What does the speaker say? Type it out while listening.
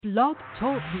Blog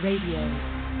Talk Radio.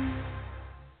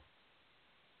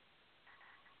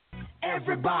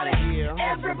 Everybody,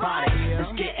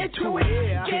 let's get into it.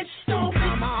 Get stoked, get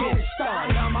it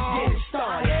started, get it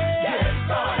started, get it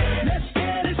started. Let's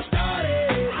get it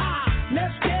started.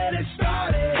 Let's get it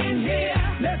started in here.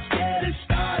 Let's get it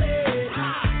started.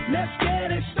 Let's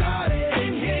get it started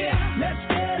in here. Let's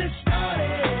get it started.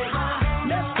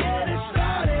 Let's get it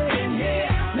started in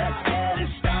here. Let's get it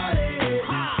started.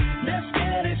 Let's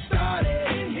get it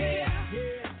started in here.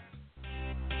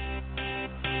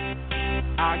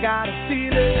 I got a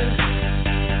feeling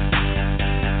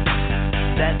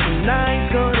that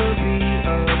tonight's gonna be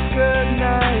a good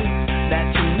night.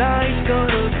 That tonight's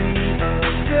gonna be a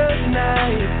good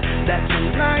night. That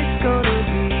tonight's gonna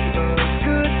be a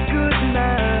good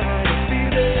night. I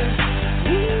feel it.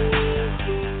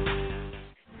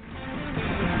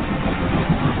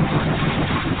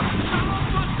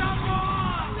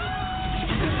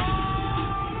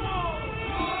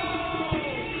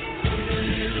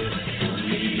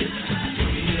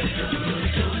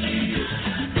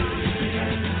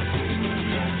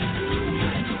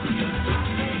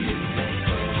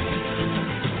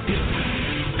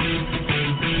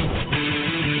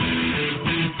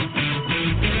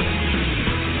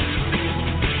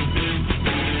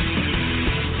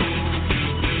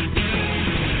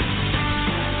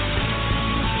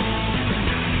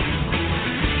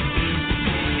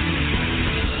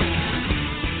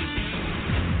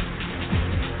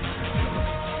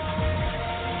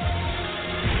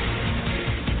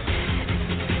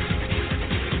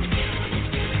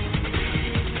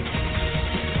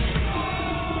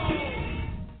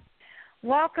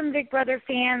 Welcome, Big Brother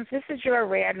fans. This is your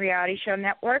Rad Reality Show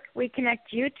Network. We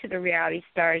connect you to the reality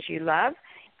stars you love.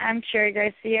 I'm Cherry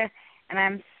Garcia, and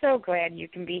I'm so glad you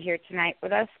can be here tonight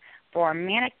with us for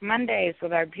Manic Mondays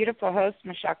with our beautiful host,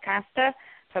 Michelle Costa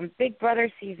from Big Brother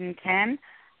Season 10,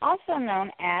 also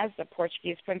known as the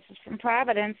Portuguese Princess from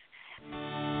Providence.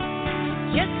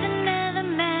 Just another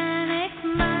manic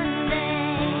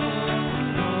Monday.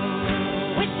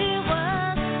 Wish it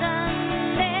was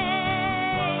Sunday.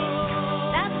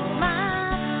 That's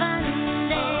my fun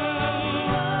day.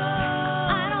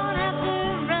 I don't have to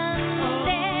run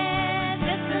there.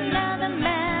 Just another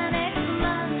manic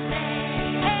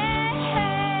Monday. Hey,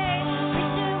 hey.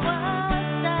 Wish it was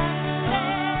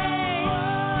Sunday.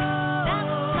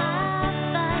 That's my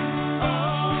fun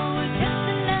day. Just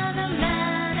another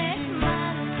manic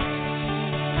Monday.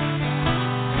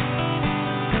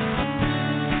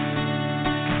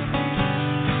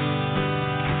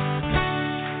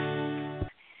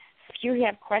 If you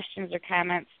have questions or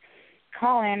comments,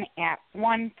 call in at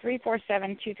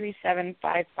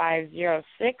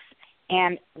 1-347-237-5506.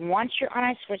 And once you're on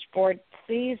our switchboard,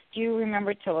 please do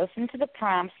remember to listen to the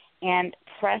prompts and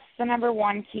press the number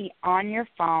 1 key on your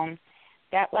phone.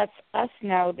 That lets us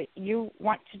know that you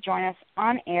want to join us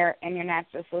on air and you're not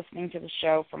just listening to the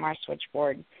show from our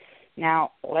switchboard.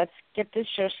 Now, let's get this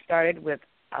show started with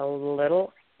a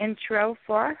little intro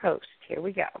for our host. Here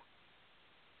we go.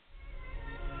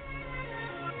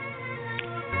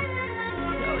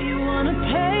 So you wanna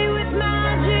play with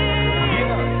magic?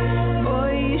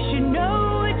 Boy, you should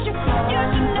know what you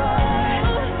should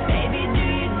know. Baby, do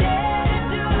you dare to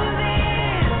do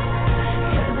this?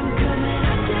 'Cause I'm coming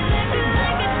out to let you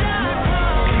break it down.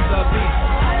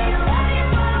 Are you ready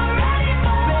for it?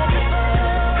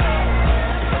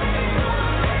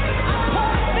 A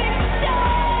perfect day.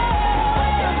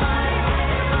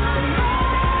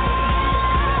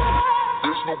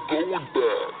 There's no going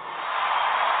back.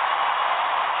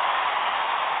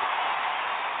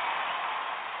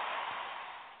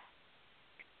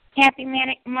 Happy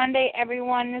Manic Monday,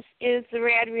 everyone. This is the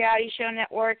Rad Reality Show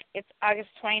Network. It's August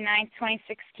 29th,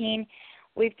 2016.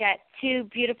 We've got two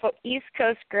beautiful East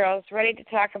Coast girls ready to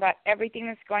talk about everything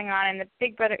that's going on in the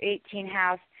Big Brother 18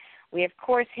 house. We, of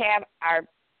course, have our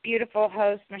beautiful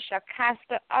host, Michelle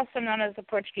Costa, also known as the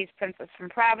Portuguese Princess from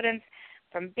Providence,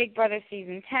 from Big Brother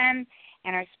Season 10.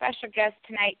 And our special guest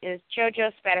tonight is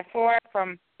JO Spatafora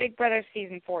from Big Brother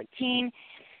Season 14.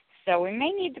 So we may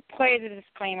need to play the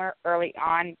disclaimer early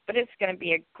on, but it's going to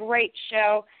be a great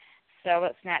show. So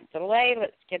let's not delay.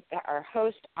 Let's get our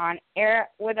host on air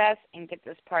with us and get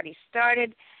this party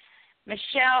started.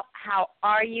 Michelle, how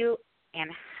are you,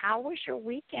 and how was your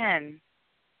weekend?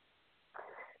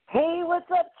 Hey,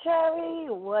 what's up, Cherry?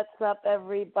 What's up,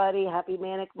 everybody? Happy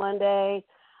Manic Monday.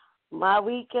 My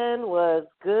weekend was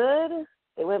good.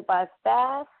 It went by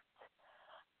fast.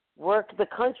 Worked the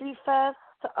Country Fest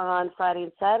on Friday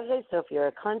and Saturday, so if you're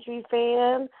a country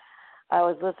fan, I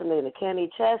was listening to Kenny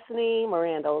Chesney,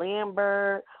 Miranda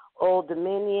Lambert, Old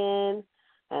Dominion,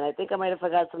 and I think I might have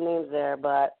forgot some names there,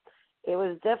 but it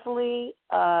was definitely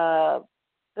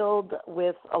filled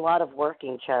with a lot of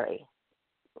working, Cherry.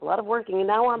 A lot of working, and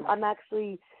now I'm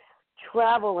actually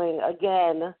traveling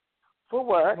again for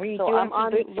work. Were you so doing I'm some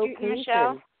on boot location. scooting,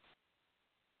 Michelle?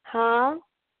 Huh?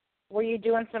 Were you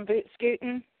doing some boot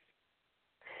scooting?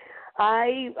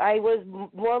 I was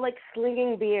more like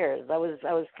slinging beers. I was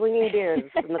slinging beers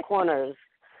in the corners,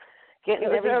 getting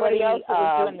everybody else that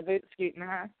was doing the boot scooting,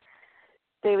 huh?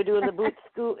 They were doing the boot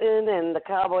scooting and the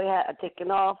cowboy hat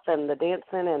taking off and the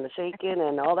dancing and the shaking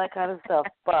and all that kind of stuff.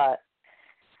 But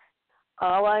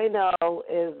all I know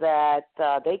is that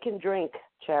they can drink,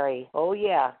 Cherry. Oh,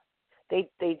 yeah. They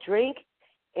drink,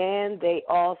 and they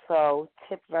also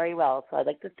tip very well. So I'd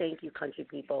like to thank you, country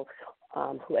people,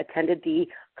 who attended the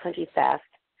Country Fest.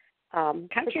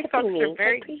 Country folks are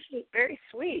very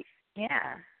sweet.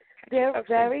 Yeah. They're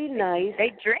very nice.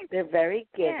 They drink. They're very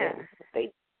giving. Yeah.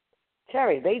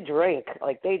 Cherry, they drink.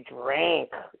 Like, they drink.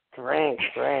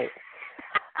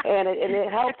 And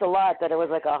it helped a lot that it was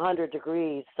like 100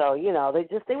 degrees. So, you know, they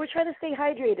were trying to stay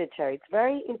hydrated, Cherry. It's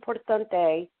very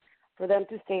importante for them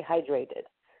to stay hydrated.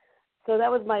 So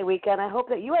that was my weekend. I hope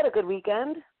that you had a good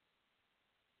weekend.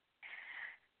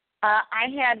 I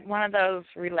had one of those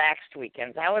relaxed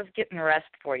weekends. I was getting rest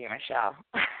for you, Michelle.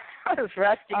 I was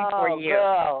resting for you. Oh,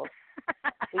 girl.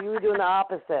 So you were doing the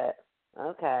opposite.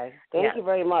 Okay. Thank you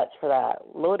very much for that.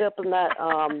 Load up on that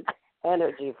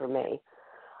energy for me.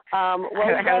 Well,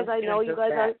 you guys, I know you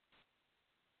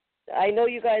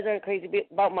guys aren't crazy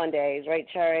about Mondays, right,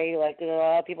 Cherry? Like, you know, a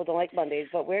lot of people don't like Mondays,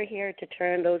 but we're here to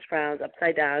turn those frowns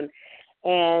upside down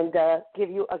and give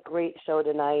you a great show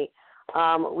tonight.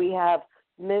 We have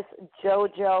Miss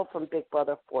JoJo from Big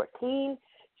Brother 14.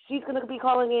 She's going to be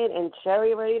calling in, and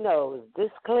Cherry already knows.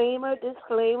 Disclaimer,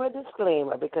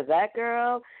 because that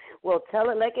girl will tell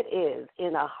it like it is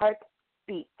in a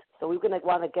heartbeat. So we're going to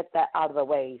want to get that out of the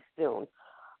way soon.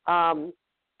 So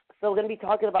we're going to be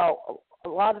talking about a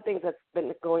lot of things that's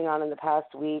been going on in the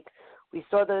past week. We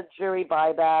saw the jury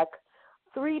buyback.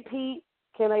 Three-peat.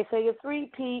 Can I say a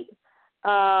three-peat?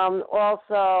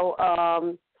 Also,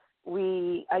 I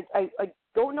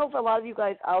don't know if a lot of you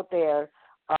guys out there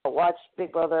watched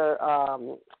Big Brother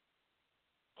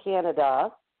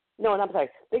Canada. No, I'm sorry,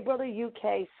 Big Brother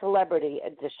UK Celebrity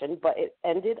Edition, but it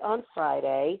ended on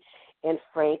Friday, and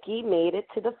Frankie made it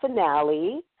to the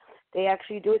finale. They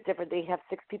actually do it different. They have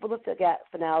 6 people to get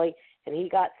finale, and he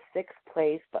got 6th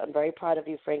place. But I'm very proud of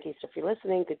you, Frankie. So if you're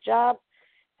listening, good job.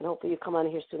 And hopefully you come on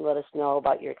here soon and let us know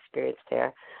about your experience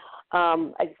there.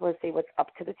 I just want to say what's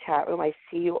up to the chat room. I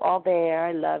see you all there.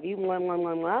 I love you. Mwah, mwah,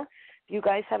 mwah, mwah. If you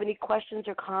guys have any questions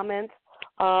or comments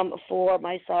for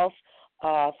myself,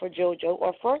 for JoJo,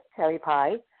 or for Harry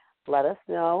Pie, let us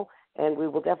know, and we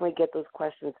will definitely get those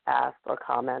questions asked or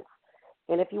comments.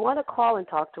 And if you want to call and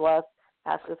talk to us,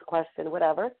 ask us a question,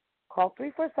 whatever, call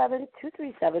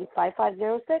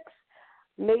 347-237-5506.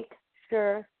 Make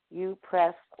sure you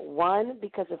press 1,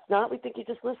 because if not, we think you're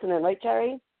just listening, right,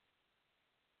 Cherry?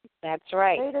 That's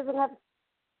right.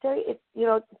 Cherry,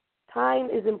 time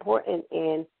is important,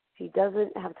 and she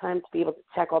doesn't have time to be able to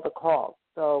check all the calls.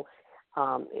 So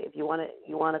if you want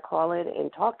to call in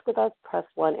and talk with us, press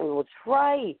 1, and we will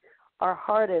try our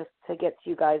hardest to get to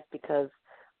you guys, because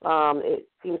it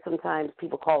seems sometimes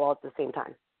people call all at the same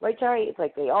time. Right, Cherry? It's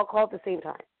like they all call at the same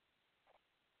time.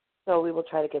 So we will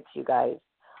try to get to you guys.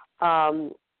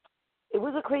 It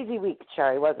was a crazy week,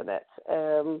 Cherry, wasn't it?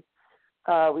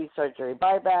 We saw jury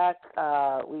buyback.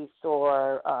 We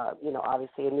saw,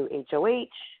 obviously a new HOH.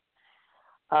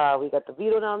 We got the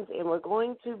veto noms, and we're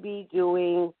going to be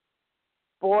doing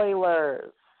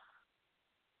spoilers.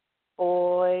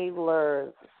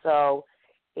 So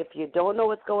if you don't know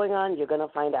what's going on, you're going to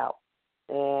find out.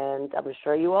 And I'm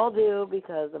sure you all do,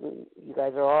 because you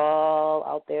guys are all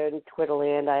out there in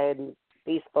Twitterland and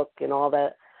Facebook and all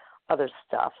that other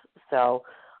stuff. So,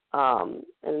 and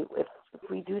if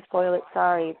we do spoil it,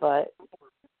 sorry, but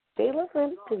stay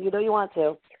listening, because you know you want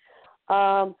to.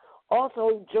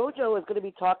 Also, JoJo is going to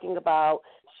be talking about,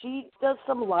 she does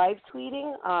some live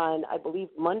tweeting on, I believe,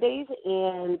 Mondays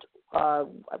and I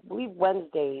believe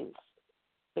Wednesdays,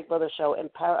 Big Brother show, and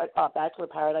Bachelor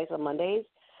Paradise on Mondays.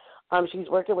 She's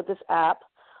working with this app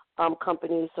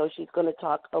company, so she's going to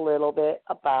talk a little bit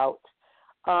about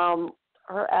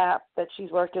her app that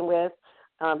she's working with.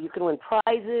 You can win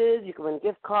prizes, you can win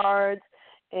gift cards,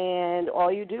 and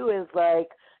all you do is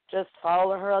just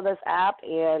follow her on this app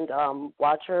and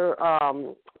watch her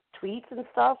tweets and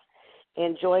stuff,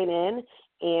 and join in,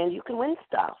 and you can win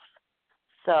stuff.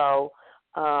 So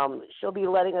she'll be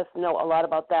letting us know a lot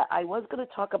about that. I was going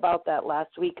to talk about that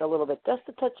last week a little bit, just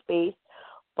to touch base,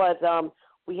 but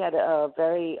we had a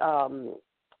very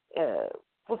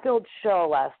fulfilled show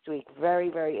last week. Very,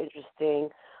 very interesting.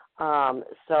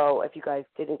 So if you guys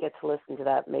didn't get to listen to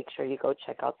that, make sure you go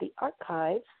check out the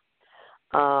archives.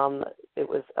 It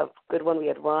was a good one. We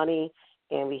had Ronnie,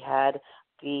 and we had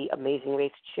the Amazing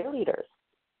Race cheerleaders.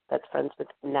 That's friends with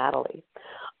Natalie.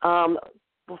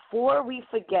 Before we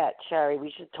forget, Cherry,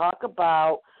 we should talk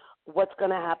about what's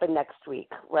going to happen next week,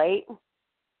 right?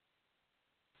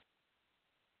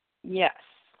 Yes.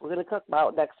 We're going to talk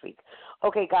about next week.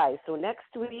 Okay, guys, so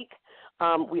next week,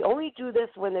 we only do this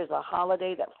when there's a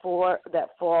holiday that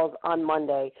falls on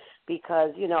Monday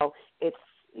because, you know, it's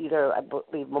either, I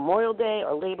believe, Memorial Day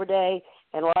or Labor Day,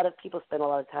 and a lot of people spend a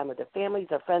lot of time with their families,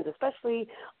 their friends, especially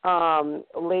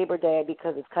Labor Day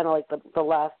because it's kind of like the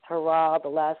last hurrah, the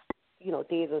last, you know,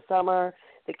 days of summer.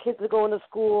 The kids are going to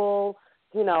school,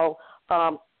 you know,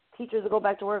 teachers will go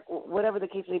back to work, whatever the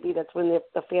case may be. That's when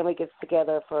the family gets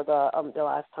together for the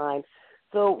last time.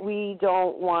 So we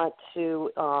don't want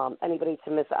to anybody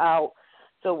to miss out.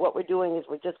 So what we're doing is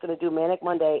we're just going to do Manic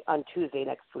Monday on Tuesday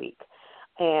next week.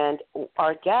 And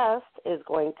our guest is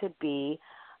going to be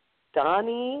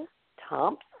Donnie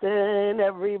Thompson,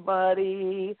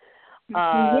 everybody.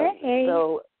 Yay.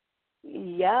 So,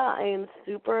 yeah, I am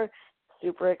super,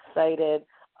 super excited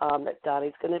that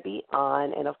Donnie's going to be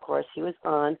on. And, of course, he was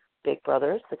on Big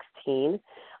Brother 16,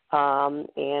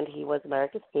 and he was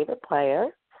America's Favorite Player.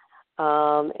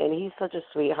 And he's such a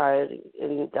sweetheart.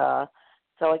 And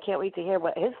so I can't wait to hear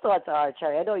what his thoughts are,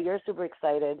 Cherry. I know you're super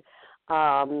excited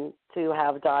to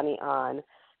have Donnie on.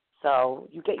 So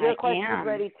you get your questions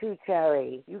ready too,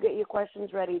 Cherry. You get your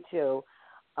questions ready too.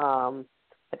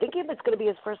 I think it's going to be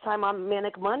his first time on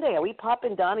Manic Monday. Are we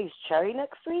popping Donnie's cherry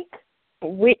next week?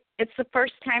 It's the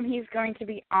first time he's going to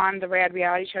be on the Rad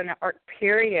Reality Show Network,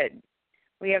 period.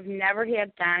 We have never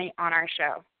had Donnie on our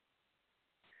show.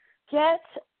 Get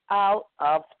out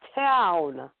of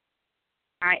town.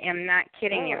 I am not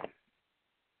kidding you.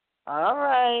 All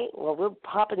right. Well, we're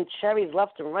popping cherries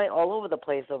left and right all over the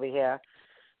place over here.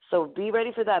 So be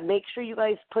ready for that. Make sure you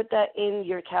guys put that in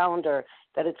your calendar,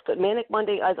 that it's good. Manic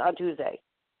Monday is on Tuesday.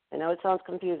 I know it sounds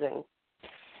confusing.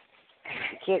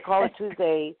 You can't call it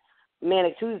Tuesday,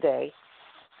 Manic Tuesday,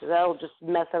 because that'll just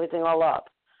mess everything all up.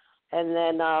 And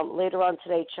then later on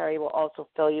today, Cherry will also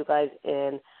fill you guys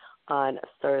in on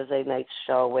Thursday night's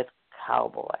show with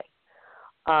Cowboy.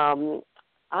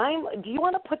 Do you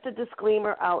want to put the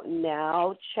disclaimer out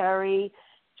now, Cherry,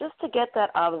 just to get that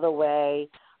out of the way?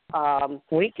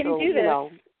 We can do this. You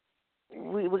know,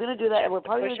 we're going to do that, and we're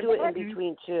probably going to do it in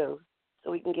between, too,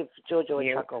 so we can give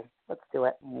JoJo a chuckle. Let's do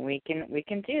it. We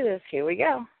can do this. Here we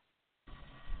go.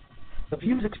 The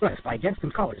views expressed by guests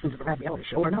and callers into the Rad Reality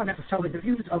Show are not necessarily the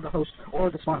views of the host or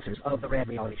the sponsors of the Rad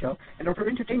Reality Show and are for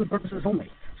entertainment purposes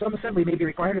only. Some assembly may be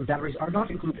required and batteries are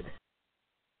not included.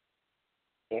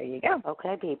 There you go.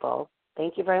 Okay, people.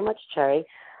 Thank you very much, Cherry.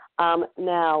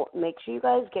 Now, make sure you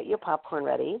guys get your popcorn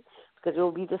ready because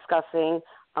we'll be discussing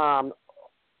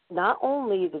not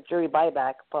only the jury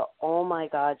buyback, but, oh, my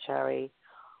God, Cherry.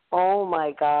 Oh,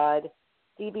 my God.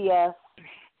 CBS,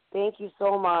 thank you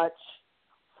so much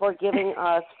for giving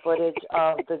us footage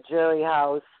of the jury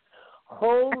house.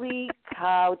 Holy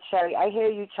cow, Cherry. I hear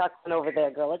you chuckling over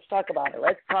there, girl. Let's talk about it.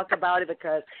 Let's talk about it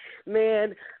because,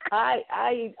 man,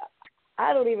 I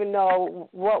don't even know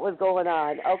what was going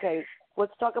on. Okay,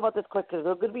 let's talk about this quick because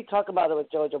we're going to be talking about it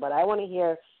with JoJo, but I want to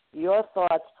hear your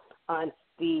thoughts on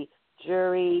the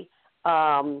jury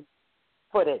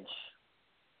footage.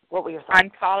 What were your thoughts?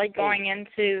 On Polly going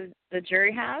into the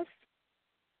jury house?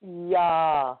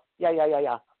 Yeah.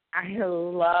 I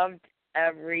loved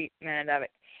every minute of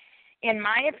it. In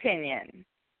my opinion,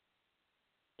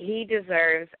 he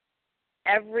deserves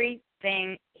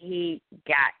everything he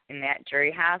got in that jury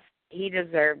house. He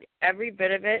deserved every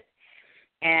bit of it.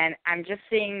 And I'm just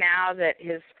seeing now that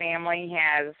his family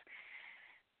has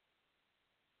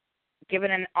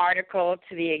given an article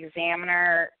to the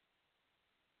Examiner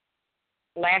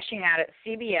lashing out at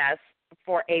CBS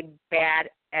for a bad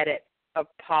edit of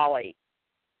Polly.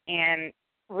 And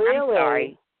really? I'm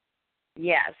sorry.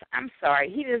 Yes, I'm sorry.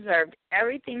 He deserved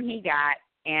everything he got,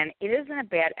 and it isn't a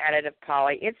bad edit of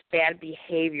Polly. It's bad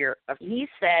behavior. He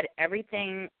said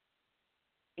everything,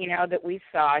 that we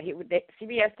saw.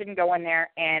 CBS didn't go in there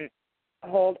and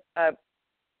hold a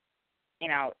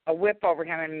whip over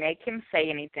him and make him say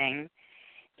anything.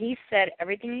 He said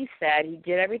everything he said. He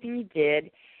did everything he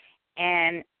did,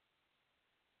 and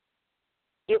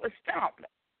it was filmed,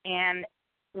 and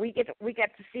we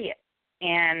got to see it.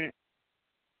 And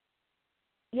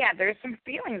yeah, there's some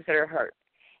feelings that are hurt,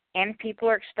 and people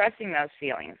are expressing those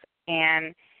feelings.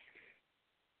 And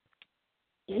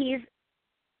he's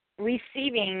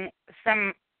receiving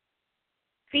some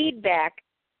feedback,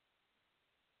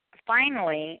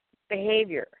 finally,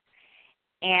 behavior.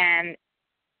 And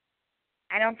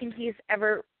I don't think he's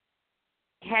ever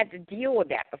had to deal with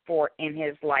that before in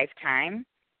his lifetime,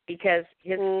 because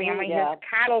his family has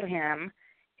coddled him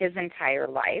his entire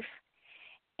life.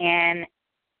 And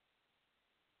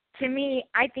to me,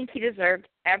 I think he deserved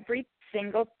every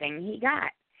single thing he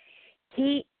got.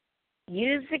 He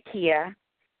used Zakia,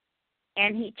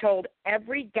 and he told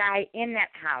every guy in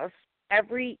that house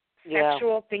every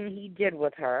sexual thing he did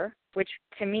with her, which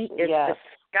to me is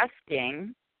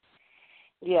disgusting.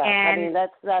 Yeah, and I mean,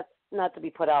 that's not to be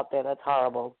put out there. That's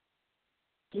horrible.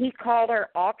 He called her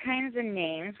all kinds of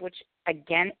names, which,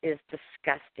 again, is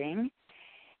disgusting.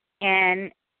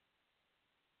 And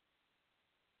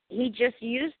he just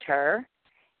used her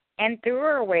and threw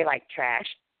her away like trash.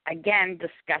 Again,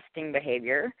 disgusting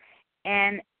behavior.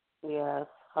 And he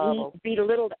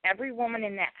belittled every woman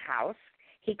in that house.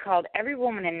 He called every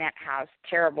woman in that house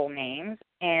terrible names.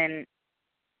 And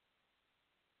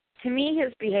to me,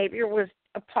 his behavior was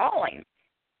appalling.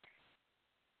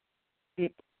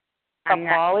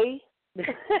 Appalling?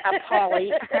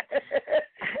 Appalling.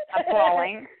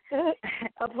 Appalling.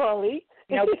 Appalling.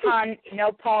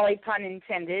 No pun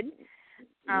intended.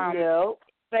 No.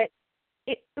 But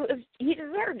it was, he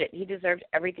deserved it. He deserved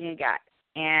everything he got.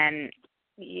 And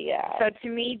so to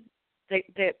me,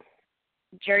 the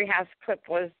Jerry House clip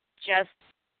was just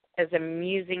as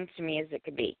amusing to me as it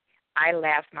could be. I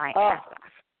laughed my ass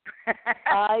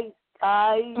off.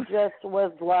 I just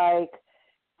was like,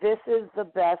 this is the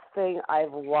best thing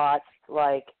I've watched,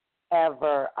 like,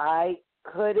 ever. I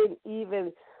couldn't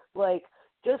even, like,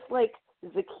 just like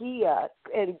Zakia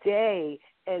and Day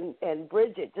and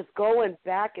Bridget just going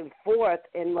back and forth,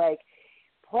 and, like,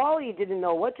 Paulie didn't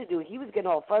know what to do. He was getting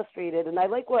all frustrated, and I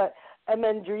like what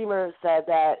MN Dreamer said,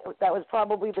 that was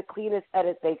probably the cleanest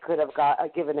edit they could have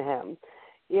given him,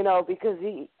 you know, because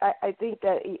I think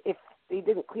that if they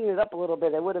didn't clean it up a little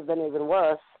bit, it would have been even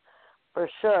worse, for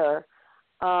sure.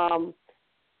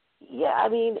 Yeah, I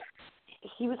mean,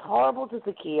 he was horrible to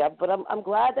Zakia, but I'm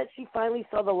glad that she finally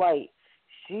saw the light.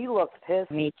 She looked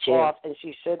pissed off, and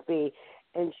she should be,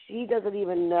 and she doesn't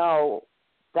even know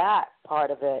that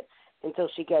part of it until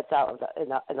she gets out of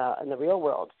in the real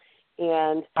world.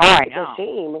 And it's a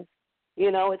shame,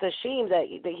 you know, it's a shame that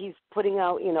he's putting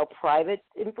out, you know, private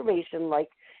information, like,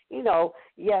 you know,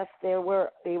 yes, they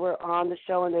were on the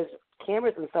show and there's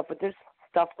cameras and stuff, but there's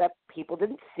stuff that people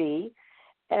didn't see.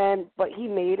 But he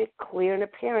made it clear and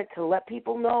apparent to let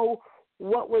people know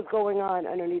what was going on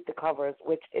underneath the covers,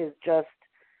 which is just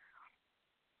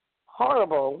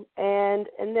horrible. And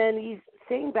then he's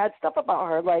saying bad stuff about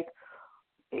her, like,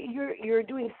 you're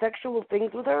doing sexual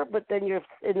things with her, but then you're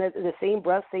in the same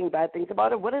breath saying bad things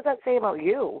about her. What does that say about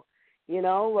you? You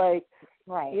know, like,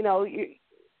 you know,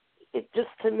 it just,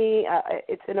 to me,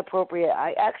 it's inappropriate.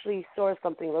 I actually saw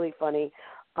something really funny.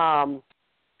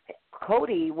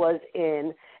 Cody was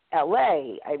in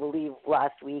L.A., I believe,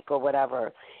 last week or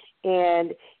whatever,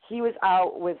 and he was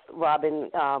out with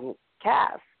Robin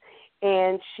Cass,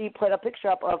 and she put a picture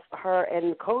up of her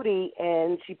and Cody,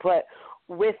 and she put,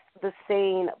 with the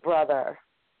sane brother,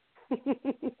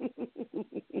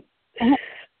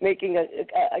 making,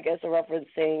 I guess, a reference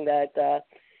saying that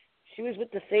she was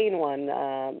with the sane one,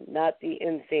 not the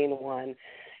insane one.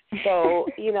 So,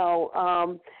 you know,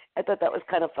 I thought that was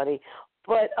kind of funny.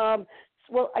 But,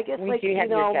 well, I guess, we like, do have you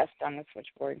know, your guest on the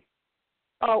switchboard.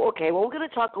 Oh, okay. Well, we're going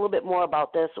to talk a little bit more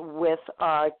about this with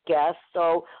our guest.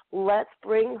 So let's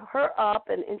bring her up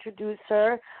and introduce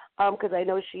her, because I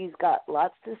know she's got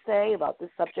lots to say about this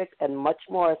subject and much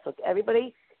more. So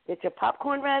everybody, get your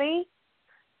popcorn ready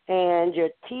and your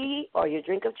tea or your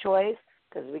drink of choice,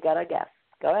 because we got our guest.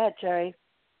 Go ahead, Cherry.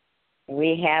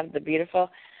 We have the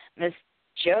beautiful Miss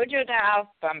JoJo Dow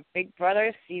from Big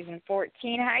Brother Season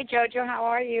 14. Hi, JoJo. How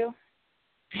are you?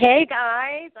 Hey,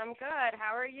 guys. I'm good.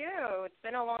 How are you? It's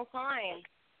been a long time.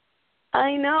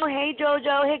 I know. Hey,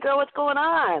 JoJo. Hey, girl. What's going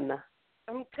on?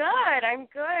 I'm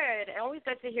good. Always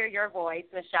good to hear your voice,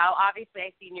 Michelle. Obviously,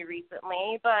 I've seen you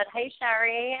recently. But hey,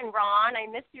 Sherry and Ron, I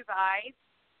miss you guys.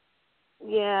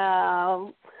 Yeah.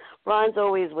 Ron's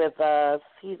always with us.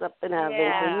 He's up in heaven.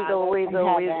 Yeah, so he's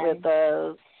always with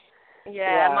us.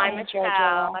 Yeah, my Michelle.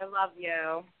 I love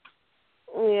you.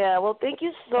 Yeah, well, thank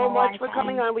you so much for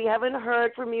coming on. We haven't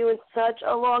heard from you in such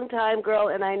a long time, girl,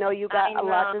 and I know you got a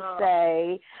lot to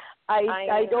say.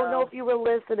 I don't know if you were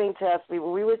listening to us. We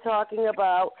were talking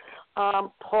about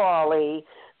Paulie.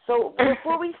 So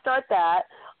before we start that,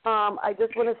 I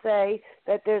just want to say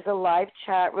that there's a live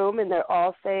chat room, and they're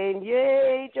all saying,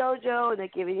 yay, JoJo, and they're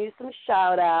giving you some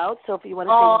shout-outs. So if you want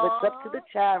to say what's up to the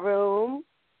chat room.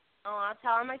 Oh, I'll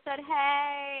tell them I said,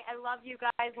 hey, I love you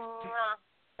guys.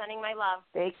 Sending my love.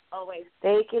 Always.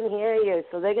 They can hear you.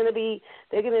 So they're gonna be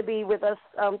with us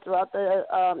throughout the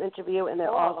interview, and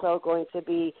they're also going to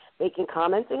be making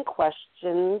comments and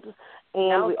questions.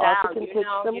 And we also can take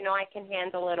some. You know, I can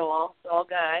handle it all. It's all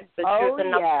good. The truth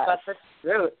and nothing but the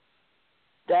truth.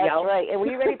 That's right. And we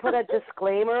already put a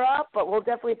disclaimer up, but we'll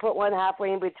definitely put one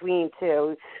halfway in between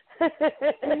too.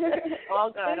 All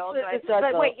good, all good.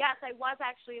 But wait, yes, I was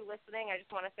actually listening. I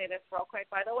just want to say this real quick,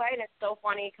 by the way, and it's so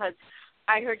funny because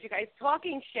I heard you guys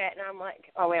talking shit, and I'm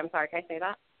like, oh, wait, I'm sorry. Can I say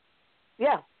that?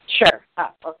 Yeah. Sure.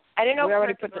 Well, I didn't know we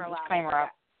already put the disclaimer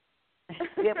up.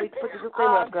 Yeah, we put the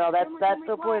disclaimer up, girl. That's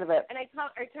the point of it. And I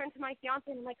turned to my fiance,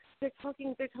 and I'm like, they're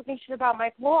talking shit about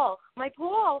my Paul.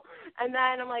 And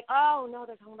then I'm like, oh, no,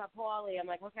 they're talking about Paulie. I'm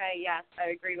like, okay, yes,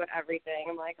 I agree with everything.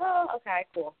 I'm like, oh, okay,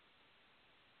 cool.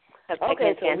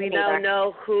 Okay, so we now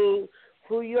know who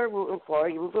you're rooting for.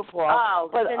 You root for Paul. Oh,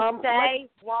 but since day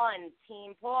one,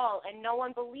 Team Paul, and no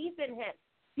one believed in him.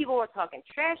 People were talking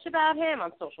trash about him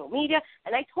on social media,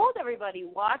 and I told everybody,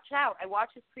 watch out. I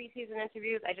watched his preseason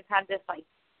interviews. I just had this,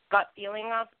 gut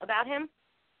feeling about him,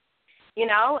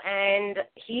 and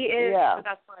he is the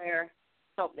best player.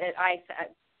 So I said,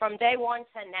 from day one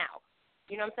to now,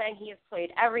 you know what I'm saying? He has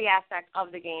played every aspect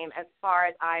of the game as far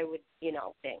as I would,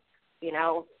 think.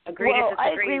 Agree to disagree, I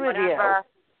agree with whatever.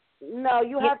 You. No,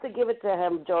 you have to give it to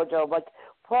him, JoJo.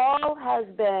 Paul has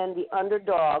been the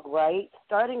underdog, right?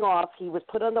 Starting off, he was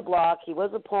put on the block. He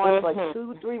was a pawn for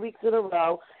 2-3 weeks in a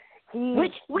row.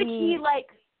 Which he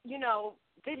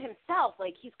did himself.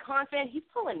 He's confident. He's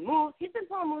pulling moves. He's been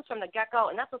pulling moves from the get-go,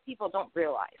 and that's what people don't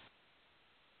realize.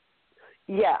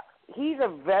 Yeah, he's a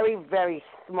very, very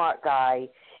smart guy,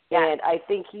 and I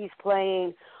think he's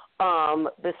playing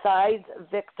besides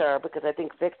Victor, because I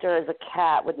think Victor is a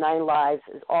cat with 9 lives,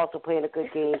 is also playing a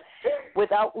good game.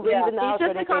 Without leaving the house or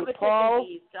anything, Paul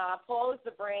is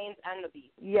the brains and the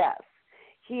beast. Yes,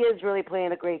 he is really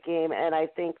playing a great game, and I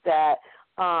think that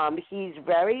he's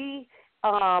very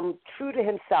true to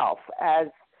himself. As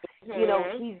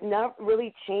he's not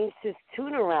really changed his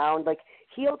tune around.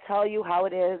 He'll tell you how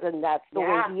it is, and that's the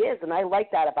way he is, and I like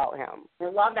that about him. I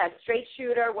love that. Straight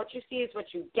shooter. What you see is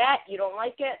what you get. You don't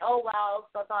like it? Oh, well,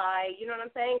 bye-bye. You know what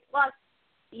I'm saying? Plus,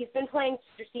 he's been playing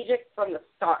strategic from the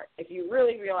start. If you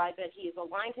really realize it, he's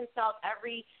aligned himself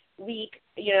every week,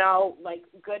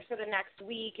 good for the next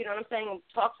week. You know what I'm saying?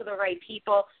 Talk to the right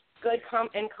people. Good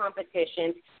in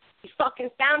competition. He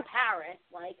fucking found Paris.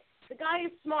 The guy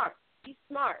is smart. He's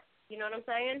smart. You know what I'm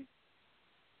saying?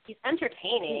 He's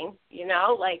entertaining, he's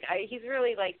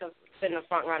really been the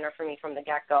front runner for me from the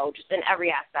get-go, just in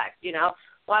every aspect, A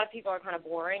lot of people are kind of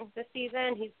boring this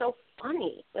season. He's so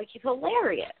funny. He's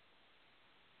hilarious.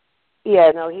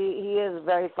 Yeah, no, he is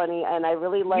very funny, and I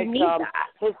really like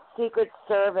his Secret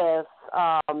Service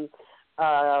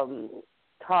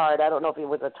Tard. I don't know if he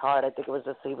was a Tard. I think it was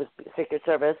he was Secret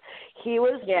Service. He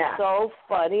was so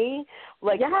funny,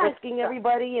 frisking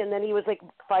everybody, and then he was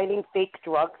finding fake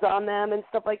drugs on them and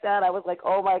stuff like that. I was like,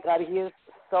 oh my God, he is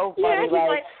so funny.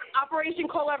 Yeah, he's Operation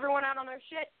Call Everyone Out on Their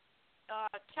Shit.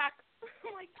 Check.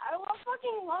 I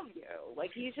fucking love you.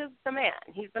 He's just the man.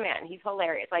 He's the man. He's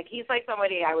hilarious. He's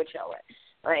somebody I would chill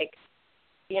with.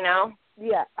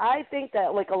 Yeah, I think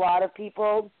that a lot of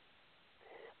people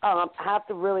have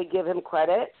to really give him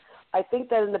credit. I think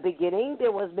that in the beginning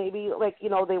there was maybe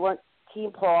they weren't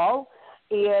Team Paul,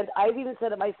 and I've even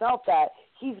said it myself that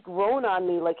he's grown on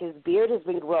me. His beard has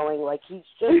been growing. He's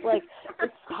just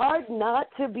it's hard not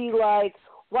to be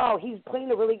wow, he's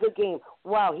playing a really good game.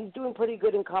 Wow, he's doing pretty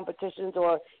good in competitions,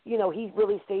 or he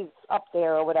really stays up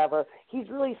there or whatever. He's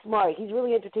really smart. He's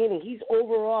really entertaining. He's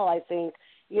overall, I think,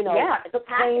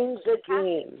 playing the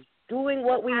game, doing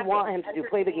what we want him to do,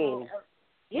 play the game.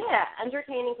 Yeah,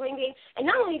 entertaining, playing games. And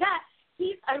not only that,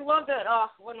 I loved it. Oh,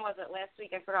 when was it? Last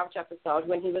week, I forgot which episode,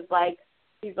 when he was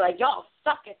y'all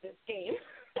suck at this game.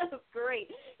 That was great.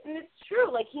 And it's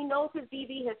true. He knows his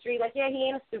BB history. he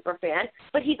ain't a super fan,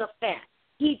 but he's a fan.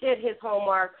 He did his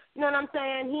homework. You know what I'm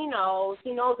saying? He knows.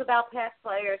 He knows about past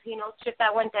players. He knows shit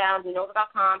that went down. He knows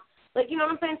about comps. You know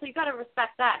what I'm saying? So you got to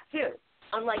respect that, too.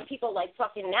 Unlike people like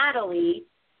fucking Natalie,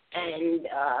 and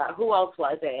who else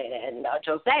was it? And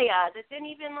Josiah that didn't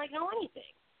even know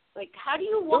anything. How do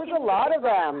you walk into a lot of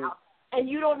them house and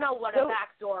you don't know what a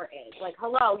back door is?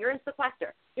 Hello, you're in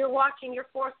sequester. You're watching. You're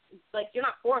forced. You're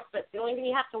not forced, but the only thing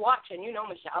you have to watch, and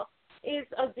Michelle, is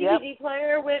a DVD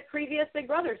player with previous Big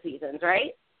Brother seasons,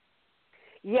 right?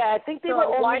 Yeah, I think they were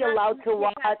only allowed to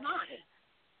watch.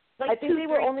 Like I think they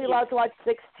were only allowed to watch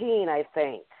 16. I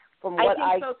think. From what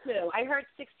I think so too. I heard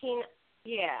 16.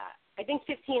 Yeah, I think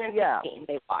 15 and 16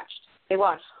 they watched. They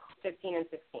watched 15 and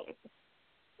 16.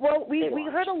 Well, we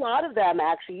heard a lot of them,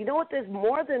 actually. You know what? There's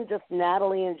more than just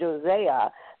Natalie and Josiah.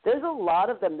 There's a lot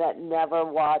of them that never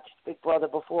watched Big Brother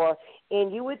before.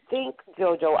 And you would think,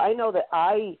 JoJo, I know that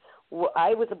I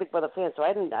was a Big Brother fan, so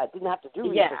I didn't have to do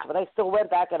research, but I still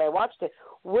went back and I watched it.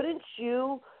 Wouldn't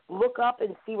you look up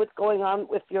and see what's going on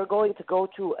if you're going to go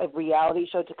to a reality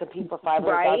show to compete for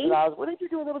 $500,000? Right? Wouldn't you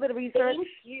do a little bit of research? Thank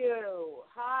you.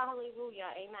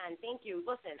 Hallelujah. Amen. Thank you.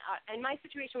 Listen, and my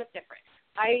situation was different.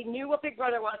 I knew what Big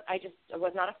Brother was. I just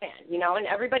was not a fan, you know, and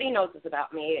everybody knows this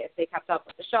about me if they kept up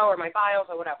with the show or my bios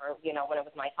or whatever, you know, when it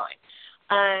was my time.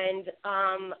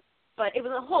 And, but it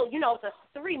was a whole, you know, it's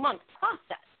a 3-month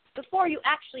process before you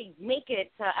actually make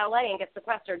it to L.A. and get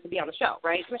sequestered to be on the show,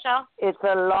 right, Michelle? It's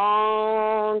a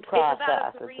long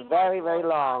process. It's very, very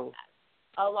long.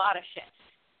 A lot of shit.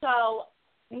 So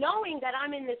knowing that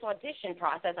I'm in this audition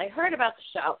process, I heard about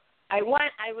the show. I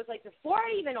was like, before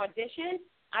I even auditioned,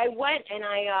 I went and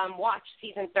I watched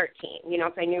season 13, you know,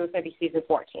 because I knew it was going to be season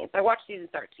 14. So I watched season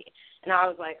 13, and I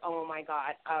was like, oh, my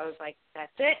God. I was like,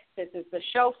 that's it. This is the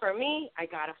show for me. I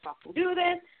got to fucking do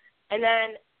this. And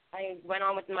then I went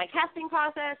on with my casting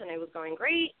process, and it was going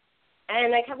great.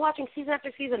 And I kept watching season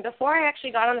after season. Before I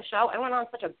actually got on the show, I went on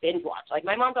such a binge watch. Like,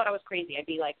 my mom thought I was crazy. I'd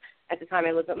be like, at the time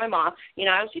I lived with my mom, you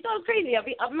know, she thought I was crazy. I'd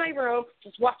be up in my room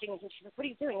just watching, and she's like, what are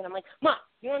you doing? And I'm like, Mom,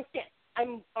 you don't understand.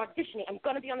 I'm auditioning. I'm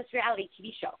going to be on this reality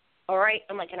TV show. All right?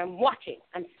 I'm like, and I'm watching.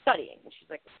 I'm studying. And she's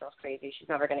like, this girl's crazy. She's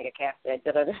never going to get casted.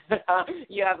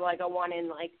 You have, like, a 1 in,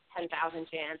 like, 10,000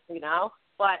 chance, you know?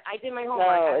 But I did my homework.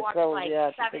 I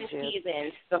watched, 7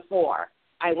 seasons before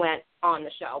I went on the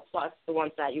show, plus the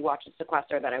ones that you watch in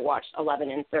Sequester that I watched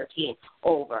 11 and 13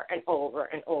 over and over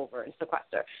and over in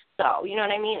Sequester. So, you know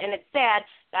what I mean? And it's sad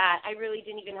that I really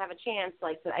didn't even have a chance,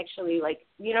 like, to actually, like,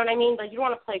 you know what I mean? Like, you don't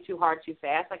want to play too hard too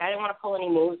fast. Like, I didn't want to pull any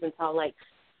moves until, like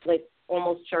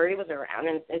almost Shuri was around.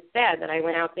 And it's sad that I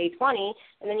went out day 20,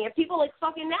 and then you have people like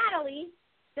fucking Natalie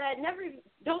that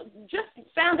just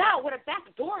found out what a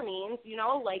back door means, you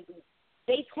know, like,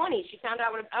 day 20, she found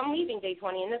out I'm leaving day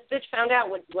 20, and this bitch found out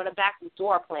what a back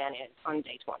door plan is on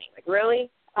day 20. Like,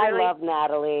 really? I love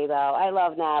Natalie, though. I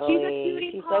love Natalie. She's a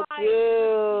cutie She's pie. so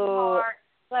cute.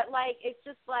 But, like, it's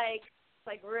just like,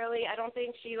 really, I don't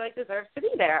think she, like, deserves to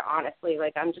be there, honestly.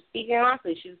 Like, I'm just speaking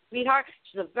honestly. She's a sweetheart.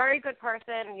 She's a very good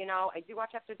person. You know, I do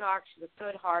watch After Dark. She's a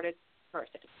good-hearted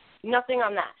person. Nothing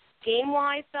on that.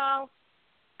 Game-wise, though,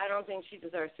 I don't think she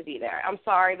deserves to be there. I'm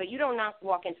sorry, but you don't not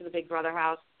walk into the Big Brother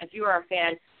house. If you are a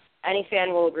fan, any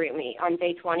fan will agree with me. On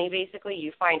day 20, basically,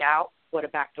 you find out what a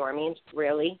backdoor means.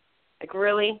 Really? Like,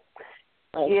 really?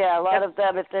 Like, yeah, a lot of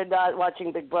them, if they're not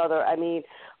watching Big Brother, I mean,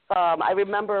 I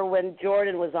remember when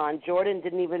Jordan was on, Jordan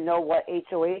didn't even know what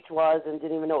HOH was and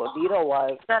didn't even know what veto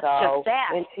was. That's so, just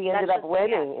sad. And she ended up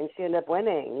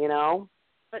winning, you know?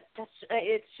 But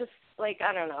it's just, like,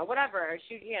 I don't know, whatever.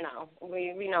 She, you know,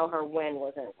 we know her win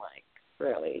wasn't, like,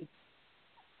 really,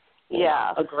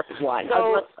 yeah, a great one.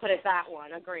 So, let's put it that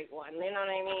one, a great one. You know what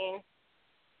I mean?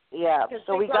 Yeah.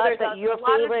 So we got that your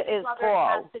favorite is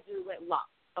Paul. Has to do with luck.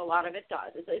 A lot of it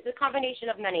does. It's a combination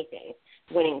of many things.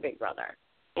 Winning Big Brother,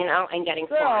 you know, and getting.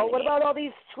 So what about all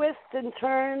these twists and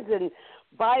turns and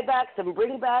buybacks and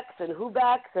bringbacks and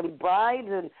who-backs and bribes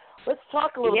and let's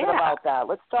talk a little bit about that.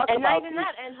 Let's talk about. And not even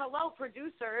that. And hello,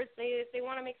 producers. If they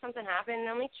want to make something happen,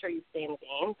 they'll make sure you stay in the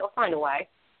game. They'll find a way.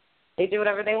 They do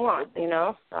whatever they want, you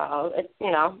know. So it's,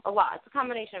 you know, a lot. It's a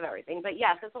combination of everything. But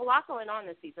yes, there's a lot going on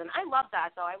this season. I love that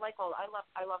though. I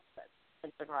love twists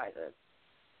and surprises.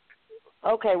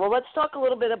 Okay, well let's talk a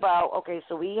little bit about. Okay,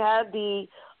 so we had the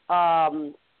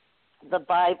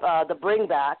bring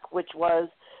back, which was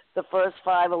the first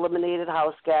 5 eliminated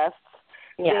house guests.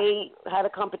 Yeah. They had a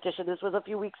competition. This was a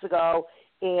few weeks ago,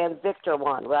 and Victor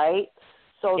won, right?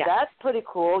 So that's pretty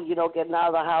cool, you know, getting out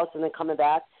of the house and then coming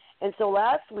back. And so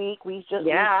last week we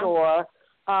saw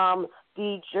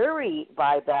the jury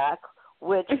buyback,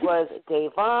 which was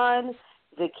Davon,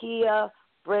 Zakia,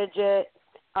 Bridget,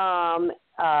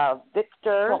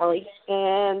 Victor, Paulie.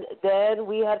 And then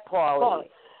we had Paulie.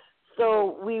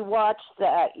 So we watched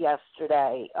that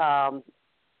yesterday.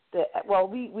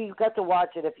 We got to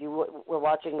watch it if you were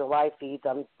watching the live feeds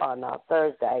on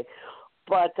Thursday.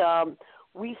 But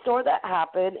we saw that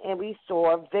happen, and we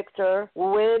saw Victor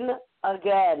win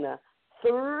again.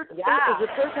 Third? Yeah. Is it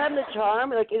third time the charm?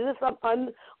 Like, is this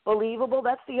unbelievable?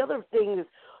 That's the other thing. Is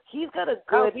he's got a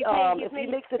good, if he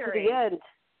makes it to the end.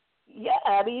 Yeah,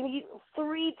 I mean,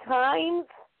 3 times.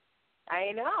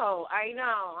 I know.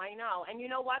 And you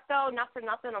know what, though? Not for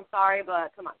nothing. I'm sorry,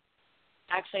 but come on.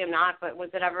 Actually, I'm not. But was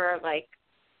it ever, like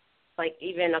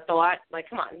even a thought? Like,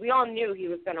 come on. We all knew he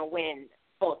was going to win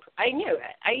both. I knew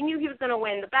it. I knew he was going to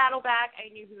win the battle back.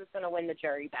 I knew he was going to win the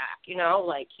jury back. You know,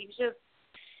 like, he's just,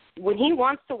 when he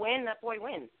wants to win, that boy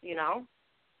wins, you know,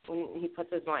 when he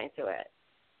puts his mind to it.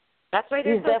 That's why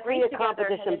they're so great together,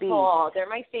 him and Paul. They're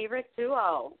my favorite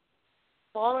duo.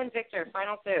 Paul and Victor,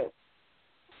 final two.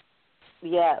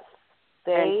 Yes,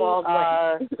 they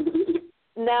are.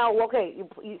 Now, okay,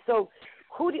 so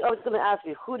I was going to ask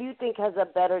you, who do you think has a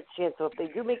better chance? So if they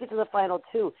do make it to the final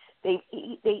two, they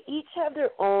each have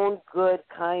their own good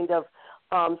kind of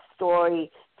story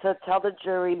to tell the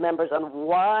jury members on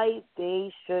why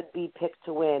they should be picked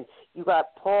to win. You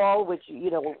got Paul, which, you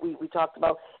know, we talked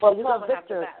about. Well, you Paul got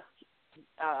Victor.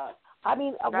 I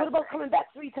mean, what about coming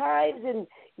back 3 times? And,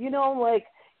 you know, like,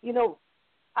 you know,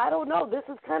 I don't know. This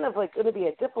is kind of like going to be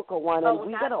a difficult one. And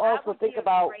we got to also think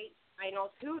about. I know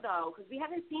too, though, because we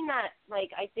haven't seen that.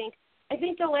 Like, I think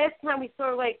the last time we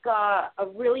saw like a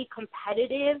really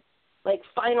competitive, like,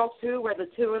 final two where the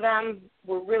two of them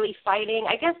were really fighting.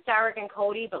 I guess Derek and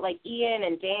Cody, but like Ian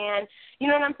and Dan. You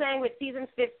know what I'm saying? With season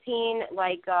 15,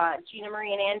 like Gina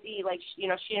Marie and Andy, like, you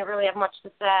know, she didn't really have much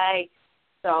to say.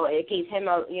 So it gave him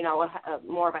a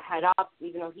more of a head up,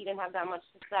 even though he didn't have that much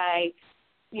to say.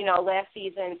 You know, last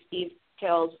season Steve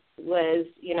killed Liz.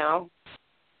 You know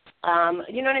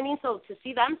what I mean. So to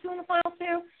see them two in the final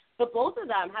two, but both of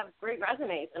them have great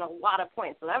resumes and a lot of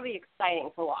points. So that would be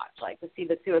exciting to watch, like to see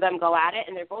the two of them go at it,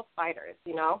 and they're both fighters.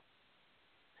 You know.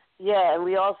 Yeah, and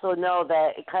we also know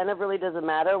that it kind of really doesn't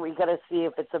matter. We got to see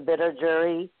if it's a bitter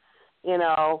jury. You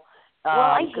know. Well,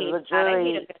 I hate the jury. I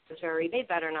hate a bitter jury. They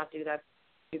better not do that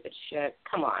stupid shit.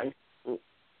 Come on.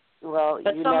 Well,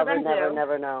 but you some never, of them never, do.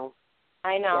 never know.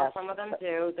 I know. Yes. Some of them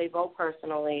do. They vote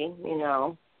personally, you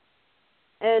know.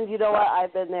 And you know what?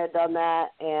 I've been there, done that,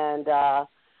 and,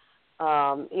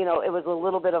 you know, it was a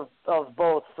little bit of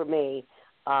both for me.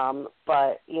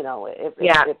 But, you know, it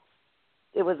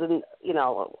was, you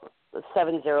know,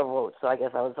 7-0 votes, so I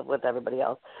guess I was with everybody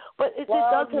else. But it just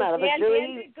does matter. The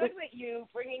jury did good with you,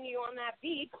 bringing you on that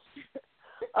beach.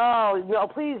 Oh, no,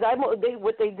 please.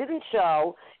 What they didn't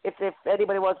show, if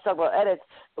anybody wants to talk about edits,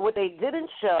 what they didn't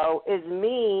show is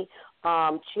me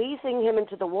chasing him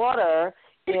into the water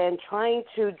and trying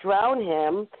to drown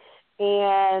him.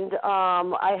 And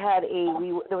I had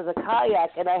there was a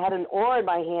kayak, and I had an oar in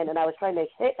my hand, and I was trying to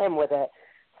hit him with it.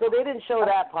 So they didn't show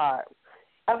that part.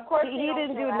 Of course, he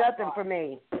didn't do nothing for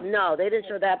me. No, they didn't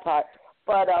show that part.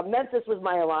 But Memphis was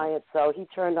my alliance, so he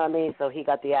turned on me, so he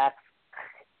got the axe.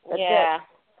 That's it.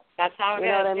 That's how it goes.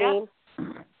 You know what I mean?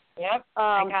 Yep.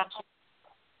 I got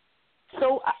you.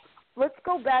 So let's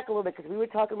go back a little bit because we were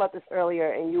talking about this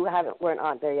earlier, and you weren't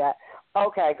on there yet.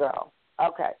 Okay, girl.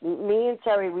 Okay. Me and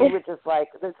Terry, we were just like,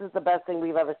 this is the best thing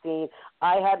we've ever seen.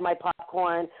 I had my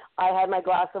popcorn. I had my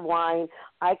glass of wine.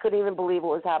 I couldn't even believe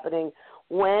what was happening.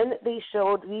 When they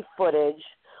showed the footage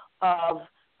of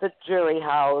the jury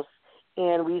house,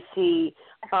 and we see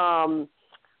Zakiya,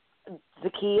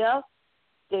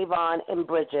 Davon, and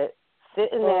Bridget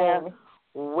sitting there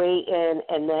waiting,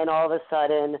 and then all of a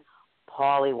sudden,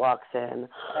 Paulie walks in.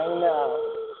 I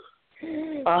know.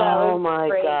 Oh, my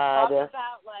great. God. Talk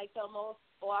about, like, the most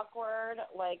awkward,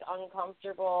 like,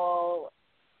 uncomfortable,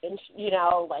 you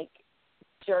know, like,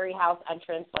 jury house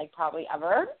entrance, like, probably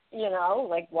ever, you know,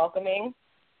 like, welcoming.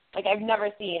 Like, I've never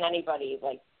seen anybody,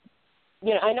 like,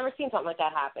 you know, I've never seen something like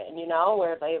that happen, you know,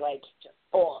 where they, like, just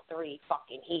all three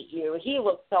fucking hate you. He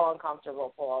looked so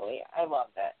uncomfortable, Paulie. I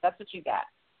loved it. That's what you got.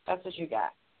 That's what you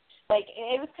got. Like,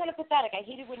 it was kind of pathetic. I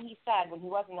hated when he said, when he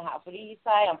was in the house, what did he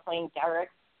say? I'm playing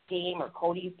Derek's game or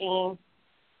Cody's game.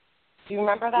 Do you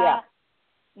remember that?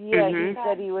 Yeah, he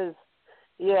said he was,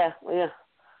 yeah.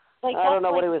 Like, I don't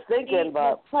know what he was thinking,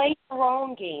 but. Play your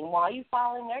own game. Why are you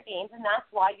following their games? And that's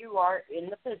why you are in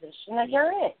the position that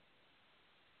you're in.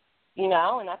 You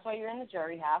know, and that's why you're in the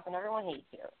jury house and everyone hates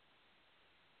you.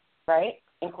 Right?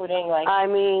 Including, like, I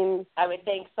mean, I would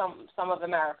think some of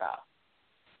America.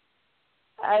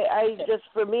 I just,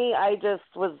 for me, I just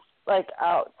was like,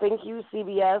 thank you,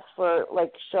 CBS, for,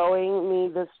 like, showing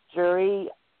me this jury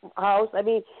house. I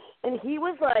mean, and he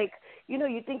was like, you know,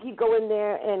 you think he'd go in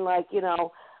there and, like, you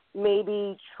know,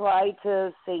 maybe try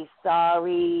to say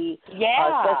sorry,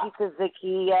 especially to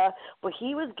Zakiya, but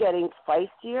he was getting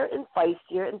feistier and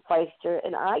feistier and feistier,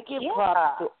 and I give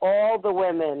props to all the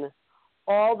women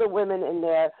in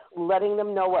there, letting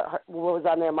them know what was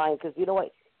on their mind, because you know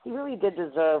what, he really did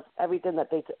deserve everything that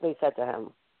they said to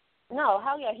him. No,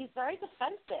 hell yeah, he's very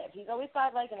defensive. He's always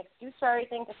got, like, an excuse for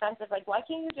everything defensive. Like, why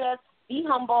can't you just be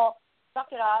humble, stuck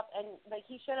it up, and, like,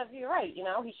 he should have, you're right, you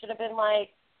know, he should have been like,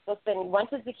 listen, went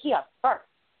to Zakia first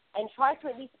and tried to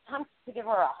at least attempt to give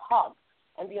her a hug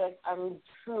and be like, I'm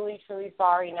truly, truly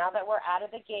sorry. Now that we're out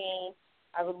of the game,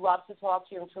 I would love to talk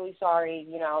to you. I'm truly sorry.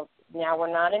 You know, now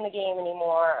we're not in the game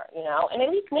anymore, you know, and at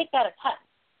least make that attempt.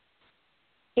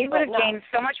 He would have gained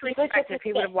so much respect if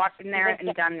he would have walked in there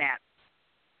and done that.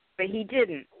 But he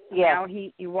didn't. Yeah. You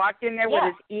know, he walked in there with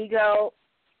his ego,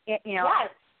 you know,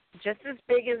 just as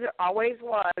big as it always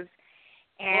was,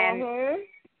 and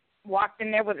walked in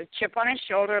there with a chip on his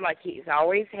shoulder like he's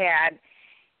always had.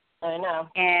 I know.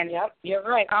 And you're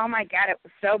right. Oh, my God, it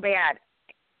was so bad.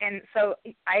 And so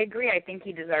I agree. I think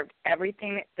he deserved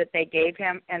everything that they gave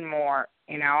him and more,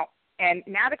 you know. And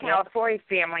now the California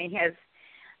family has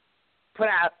put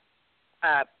out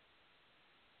an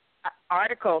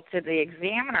article to the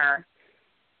Examiner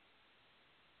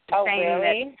saying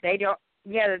that they don't,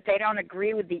 that they don't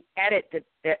agree with the edit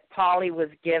that Paulie was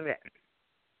given.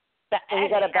 You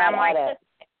got a bad edit.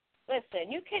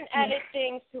 Listen, you can edit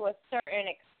things to a certain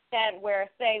extent where,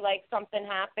 say, like, something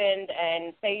happened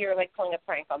and say you're, like, pulling a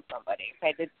prank on somebody.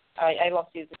 Okay, I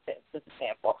love to use this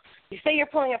example. You say you're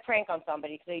pulling a prank on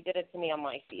somebody because they did it to me on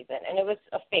my season, and it was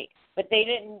a fake. But they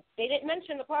didn't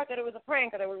mention the part that it was a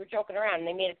prank or that we were joking around, and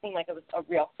they made it seem like it was a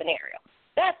real scenario.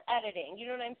 That's editing, you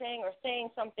know what I'm saying? Or saying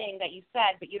something that you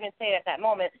said, but you didn't say it at that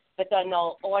moment, but then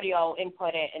they'll audio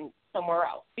input it and somewhere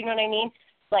else. You know what I mean?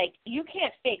 Like, you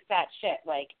can't fake that shit.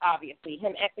 Like, obviously,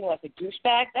 him acting like a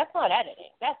douchebag, that's not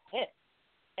editing. That's him.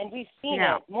 And we've seen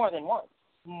it more than once.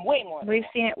 Way more than We've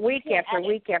once. seen it week after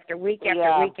week after week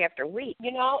after week after week.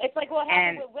 You know, it's like what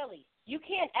happened with Willie. You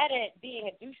can't edit being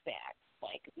a douchebag.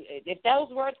 Like, if those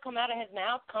words come out of his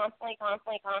mouth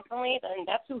constantly, then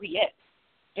that's who he is.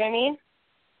 Do you know what I mean?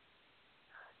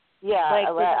 Yeah,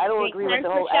 like, I don't agree with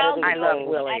the whole editing thing. I love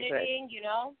Willie. Editing, you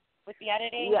know, with the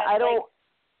editing. Yeah, I don't.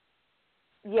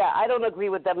 Yeah, I don't agree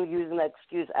with them using that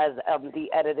excuse as the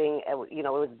editing. You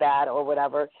know, it was bad or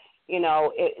whatever. You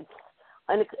know, it's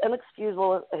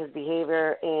inexcusable, his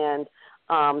behavior, and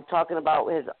talking about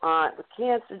his aunt with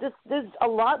cancer. Just there's a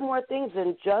lot more things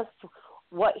than just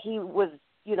what he was,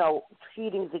 you know,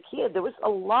 treating the kid. There was a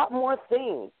lot more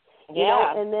things. You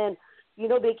know, and then, you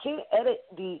know, they can't edit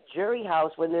the jury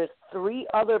house when there's 3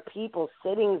 other people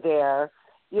sitting there,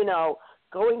 you know,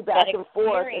 going back and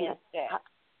forth.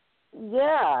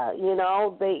 Yeah, you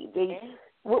know,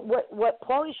 what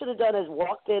Paulie should have done is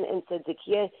walked in and said,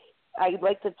 Zakia, I'd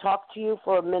like to talk to you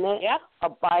for a minute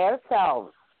by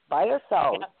ourselves.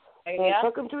 And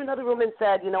took him to another room and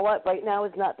said, you know what, right now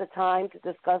is not the time to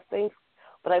discuss things,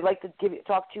 but I'd like to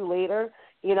talk to you later,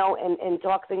 you know, and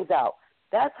talk things out.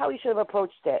 That's how he should have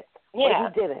approached it. Yeah.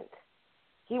 But he didn't.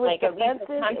 He was like, defensive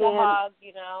time to hug,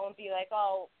 you know, and be like,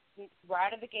 oh, we're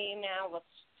out of the game now, let's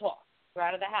talk. We're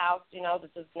out of the house, you know,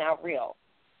 this is now real.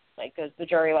 Like, because the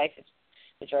jury life is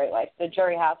the jury life. The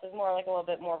jury house is more like a little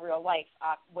bit more real life,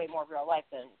 way more real life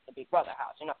than the Big Brother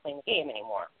house. You're not playing the game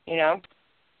anymore, you know?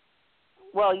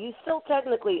 Well, you still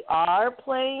technically are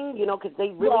playing, you know, because they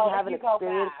really haven't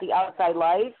experienced the outside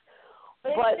life.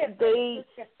 But it's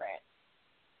different.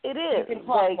 It is. You can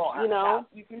talk like, more. You know?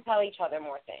 You can tell each other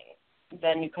more things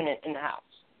than you couldn't in the house.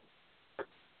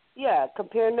 Yeah,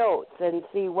 compare notes and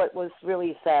see what was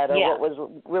really said or what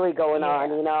was really going on,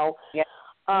 you know? Yeah.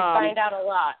 You find out a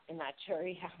lot in that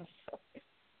jury house.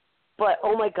 But,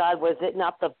 oh, my God, was it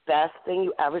not the best thing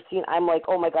you ever seen? I'm like,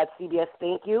 oh, my God, CBS,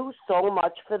 thank you so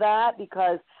much for that,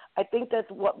 because I think that's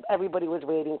what everybody was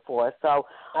waiting for. So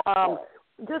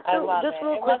just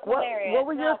real quick, what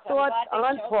were your thoughts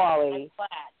on Paulie?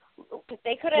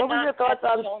 They could have not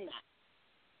shown that.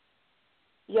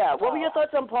 Yeah, what were your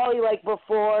thoughts on Paulie, like,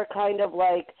 before, kind of,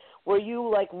 like, were you,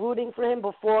 like, rooting for him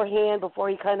beforehand, before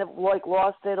he kind of, like,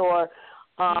 lost it, or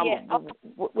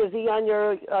was he on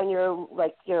your,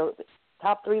 like, your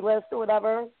top 3 list or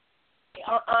whatever?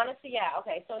 Honestly, yeah.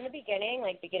 Okay, so in the beginning,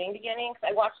 like, beginning, because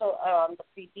I watched the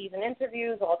preseason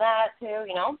interviews, all that, too,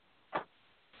 you know?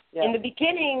 Yeah. In the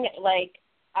beginning, like,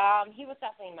 he was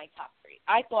definitely in my top 3.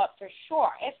 I thought for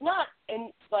sure. If not,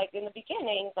 in the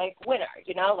beginning, like, winner,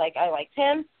 you know? Like, I liked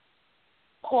him,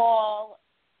 Paul,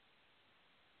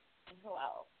 and who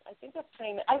else? I think that's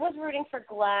pretty much. I was rooting for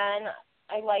Glenn.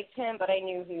 I liked him, but I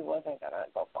knew he wasn't going to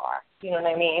go far. You know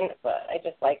what I mean? But I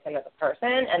just liked him as a person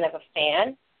and as a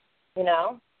fan, you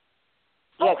know?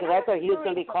 Yeah, because I thought he was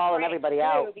going to be calling everybody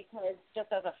out. Because just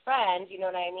as a friend, you know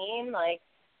what I mean? Like,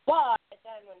 but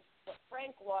then when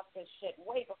Frank lost his shit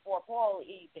way before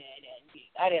Paulie did, and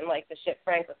I didn't like the shit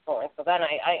Frank was pulling, so then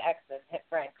I hit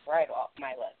Frank right off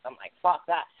my list. I'm like, fuck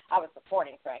that. I was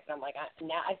supporting Frank, and I'm like,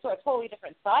 now I saw a totally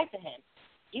different side to him.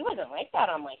 he wasn't like that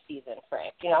on my season,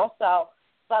 Frank, you know, so.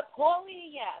 But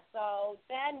Paulie, yeah, so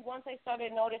then once I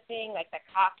started noticing, like, the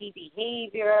cocky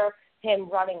behavior, him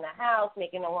running the house,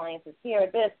 making alliances here,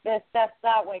 this,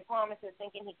 that way, promises,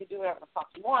 thinking he could do whatever the fuck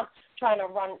he wants, trying to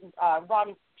run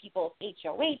people's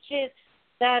HOHs,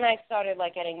 then I started,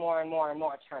 like, getting more and more and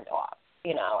more turned off,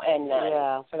 you know, and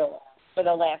then for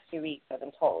the last 2 weeks I've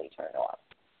been totally turned off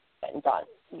and done.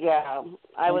 Yeah,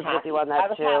 I was with you on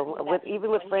that, too, even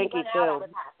with Frankie, too.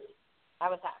 I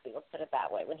was happy. Let's put it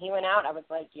that way. When he went out, I was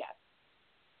like, yes,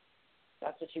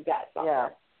 that's what you got. Yeah.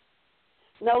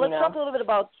 Now, let's talk a little bit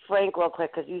about Frank real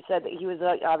quick, because you said that he was,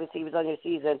 obviously, he was on your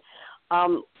season.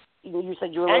 You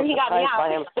said you were a little surprised by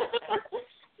him.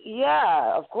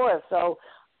 Yeah, of course. So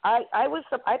I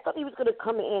thought he was going to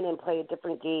come in and play a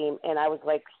different game, and I was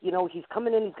like, you know, he's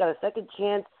coming in, he's got a second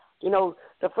chance. You know,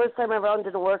 the first time around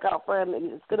didn't work out for him.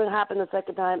 It's going to happen the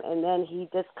second time, and then he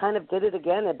just kind of did it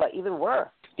again, but even worse.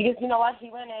 Because you know what?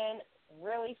 He went in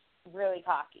really, really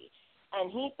cocky. And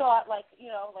he thought, like, you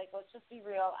know, like, let's just be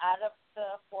real, out of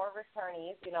the 4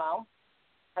 returnees, you know,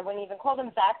 I wouldn't even call them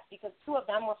vets because 2 of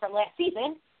them were from last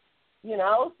season, you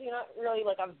know, so you're not really,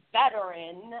 like, a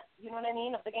veteran, you know what I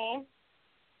mean, of the game.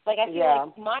 Like, I feel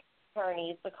like my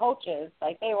returnees, the coaches,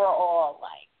 like, they were all,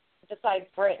 like, besides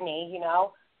Brittany, you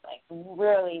know, like,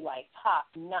 really, like,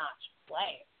 top-notch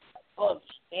players. Like, Boogie,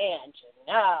 Dan,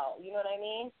 Janelle, you know what I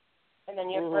mean? And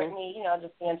then you have Brittany, you know,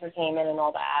 just the entertainment and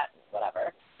all that,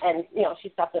 whatever. And, you know, she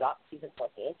stepped it up season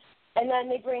 14. And then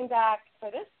they bring back for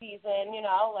this season, you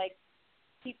know, like,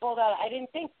 people that I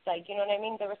didn't think, like, you know what I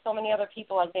mean? There were so many other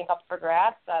people, I think, up for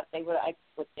grabs that I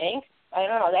would think. I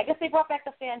don't know. I guess they brought back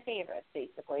the fan favorites,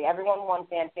 basically. Everyone won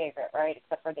fan favorite, right,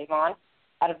 except for Devon,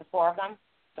 out of the 4 of them,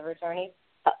 the returnees.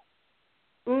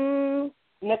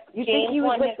 You think he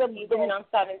was like the on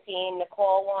 17,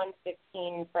 Nicole won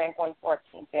 16, Frank won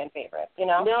 14 fan favorite, you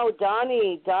know? No,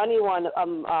 Donnie won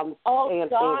fan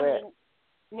favorite.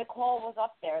 Nicole was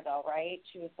up there though, right?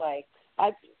 She was like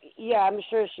I'm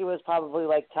sure she was probably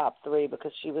like top 3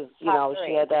 because she was, you know,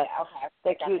 she had that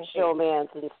cute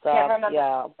showmance and stuff.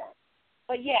 Yeah.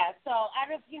 But yeah, so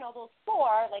out of, you know, those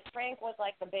 4, like Frank was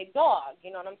like the big dog,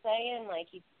 you know what I'm saying? Like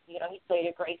he played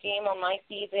a great game on my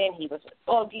season. He was with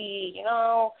Boogie, you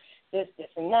know, this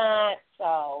and that.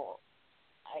 So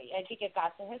I think it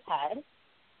got to his head,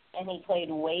 and he played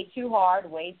way too hard,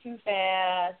 way too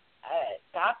fast,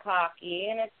 got cocky,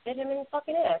 and it bit him in the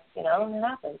fucking ass, you know, and it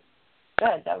happened.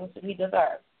 Good, that was what he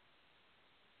deserved.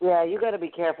 Yeah, you got to be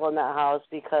careful in that house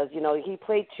because, you know, he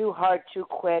played too hard, too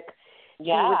quick.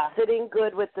 Yeah. He was sitting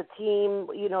good with the team,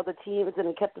 you know, the teams, and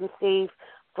it kept them safe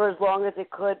for as long as it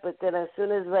could. But then as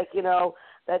soon as, like, you know,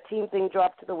 that team thing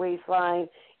dropped to the waistline,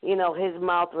 you know, his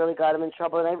mouth really got him in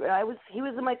trouble. And he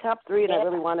was in my top 3, and I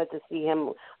really wanted to see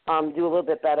him do a little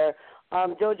bit better.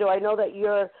 JoJo, I know that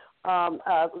you're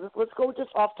let's go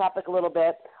just off topic a little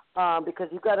bit because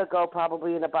you've got to go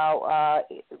probably in about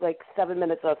like 7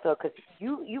 minutes or so because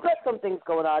you got some things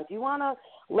going on. Do you want to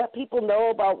let people know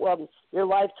about your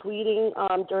live tweeting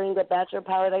during the Bachelor in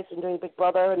Paradise and during Big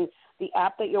Brother and the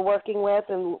app that you're working with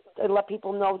and let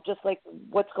people know just like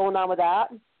what's going on with that?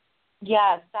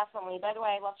 Yes, definitely. By the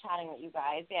way, I love chatting with you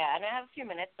guys. Yeah, and I have a few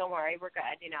minutes. Don't worry, we're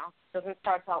good. You know, it doesn't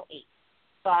start till 8.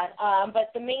 But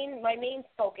my main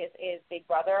focus is Big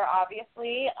Brother,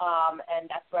 obviously, and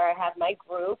that's where I have my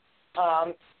group.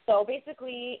 So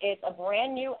basically, it's a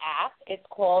brand new app. It's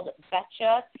called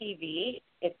Betcha TV.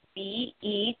 It's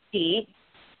BETCHA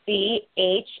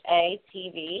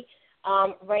TV.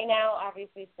 Right now,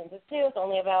 obviously, since it's new, it's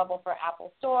only available for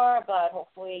Apple Store, but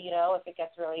hopefully, you know, if it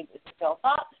gets really built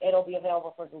up, it'll be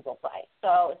available for Google Play.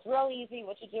 So it's real easy.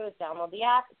 What you do is download the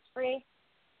app. It's free.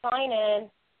 Sign in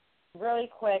really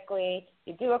quickly.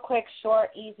 You do a quick, short,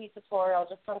 easy tutorial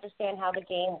just to understand how the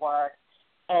game works.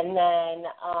 And then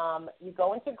you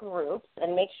go into groups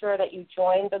and make sure that you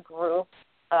join the group,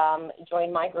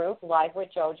 join my group, Live with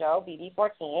JoJo,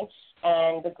 BB14,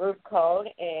 and the group code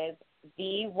is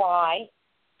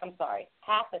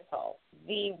capital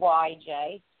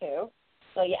VYJ2.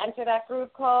 So you enter that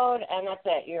group code, and that's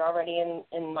it. You're already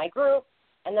in my group,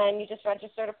 and then you just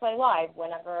register to play live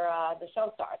whenever the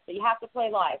show starts. So you have to play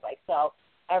live, like so.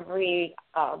 Every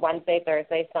Wednesday,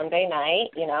 Thursday, Sunday night,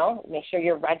 you know, make sure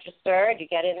you're registered. You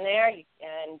get in there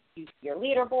and use your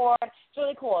leaderboard. It's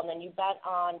really cool. And then you bet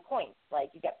on points.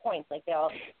 Like, you get points. Like, they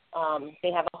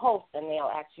have a host, and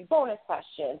they'll ask you bonus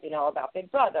questions, you know, about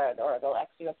Big Brother, or they'll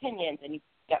ask you opinions, and you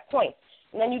get points.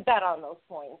 And then you bet on those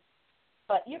points.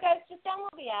 But you guys just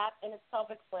download the app, and it's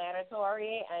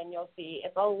self-explanatory, and you'll see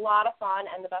it's a lot of fun.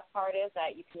 And the best part is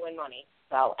that you can win money.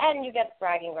 So, and you get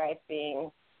bragging rights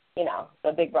being, you know,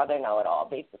 the Big Brother know-it-all,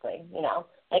 basically, you know.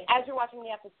 like as you're watching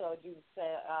the episode, you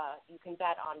can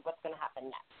bet on what's going to happen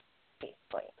next,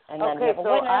 basically. And then okay, so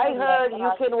I heard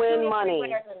you can win money.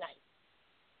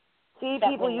 See,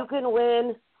 people, you can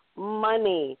win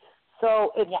money.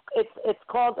 So it's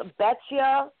called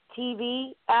Betcha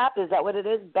TV app. Is that what it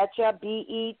is? Betcha,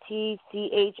 BETCHA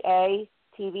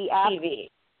TV app. TV.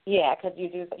 Yeah, because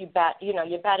you bet.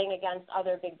 You're betting against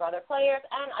other Big Brother players,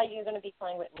 and you're going to be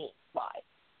playing with me live.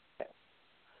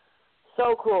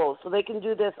 So cool. So they can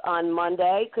do this on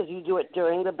Monday because you do it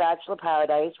during the Bachelor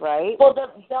Paradise, right? Well,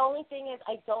 the only thing is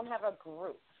I don't have a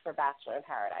group for Bachelor in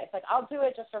Paradise. Like, I'll do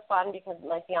it just for fun because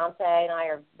my fiance and I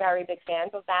are very big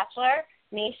fans of Bachelor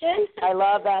Nation. I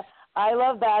love that. I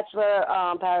love Bachelor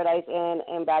Paradise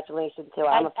and Bachelor Nation, too.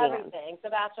 I'm a fan. Everything. So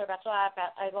Bachelor,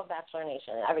 Bachelorette, I love Bachelor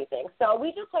Nation and everything. So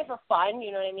we just play for fun,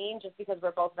 you know what I mean, just because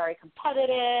we're both very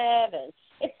competitive, and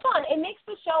it's fun. It makes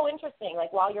the show interesting,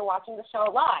 like, while you're watching the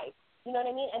show live. You know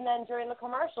what I mean? And then during the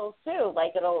commercials, too,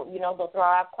 like, they'll throw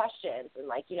out questions, and,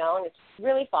 like, and it's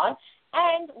really fun.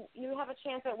 And you have a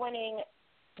chance at winning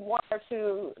 1 or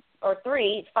 2 or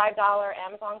 3 $5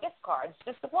 Amazon gift cards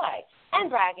just to play. And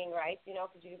bragging rights, because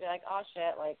you can be like, oh,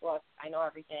 shit, like, look, I know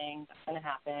everything that's going to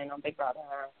happen on Big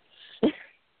Brother.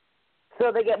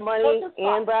 So they get money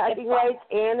and bragging rights,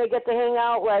 and they get to hang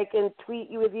out, like, and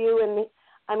tweet with you. And,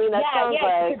 I mean, that sounds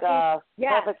like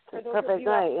perfect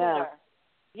night, yeah.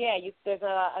 Yeah, there's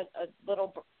a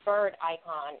little bird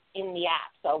icon in the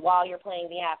app. So while you're playing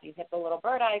the app, you hit the little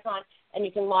bird icon, and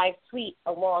you can live tweet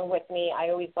along with me. I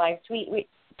always live tweet with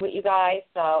you guys.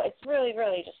 So it's really,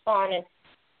 really just fun. And,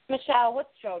 Michelle, what's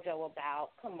JoJo about?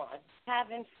 Come on,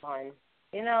 having fun,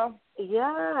 Yes.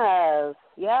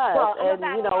 Well, I'm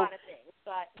about a lot of things,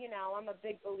 but, I'm a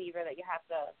big believer that you have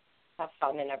to have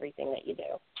fun in everything that you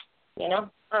do.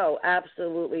 Oh,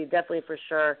 absolutely. Definitely, for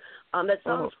sure. That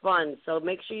sounds fun. So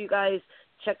make sure you guys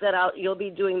check that out. You'll be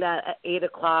doing that at 8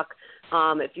 o'clock.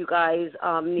 If you guys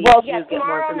need to get more information.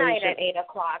 Tomorrow night at 8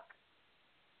 o'clock.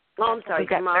 Oh, I'm sorry.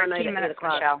 Tomorrow night at 8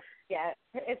 o'clock. Michelle. Yeah,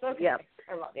 it's okay. Yeah.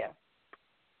 I love you.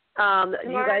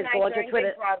 You guys go on your Twitter.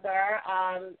 Big Brother,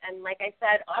 and like I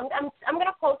said, I'm going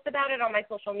to post about it on my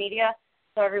social media,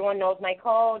 so everyone knows my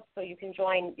code, so you can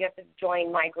join. You have to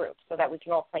join my group so that we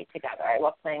can all play together. I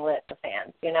love playing with the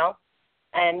fans,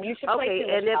 And you should play too.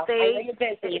 And if I know you're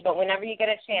busy, but whenever you get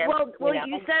a chance. Well,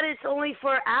 you said it's only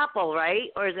for Apple, right?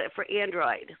 Or is it for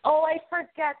Android? Oh, I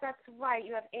forget. That's right.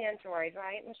 You have Android,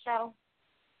 right, Michelle?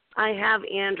 I have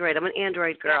Android. I'm an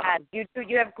Android girl. Yeah,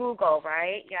 you have Google,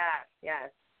 right?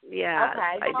 Yes. Yeah,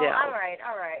 okay. I do.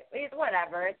 All right.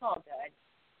 Whatever. It's all good.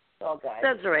 All good.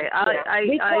 That's right.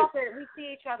 We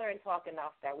see each other and talk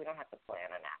enough that we don't have to plan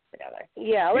an app together.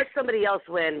 Yeah, I'll let somebody else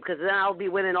win, because then I'll be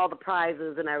winning all the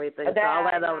prizes and everything. So I'll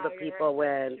let other people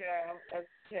win. That's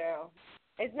true.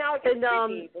 It's now it's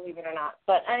tricky, believe it or not.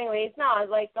 But anyways, no,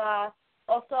 like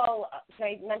also can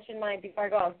I mention before I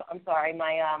go? I'm sorry,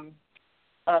 my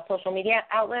social media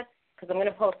outlets. Because I'm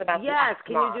going to post about Yes,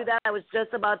 can you do that? I was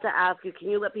just about to ask you. Can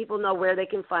you let people know where they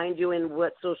can find you and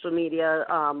what social media?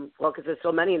 Because there's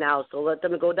so many now, so let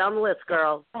them go down the list,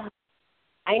 girl.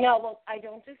 I know. Well, I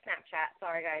don't do Snapchat.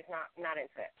 Sorry, guys, not into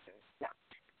it.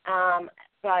 No.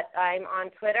 But I'm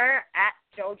on Twitter at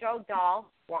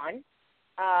JoJoDoll1,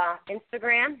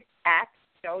 Instagram at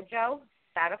JoJo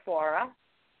Spatafora,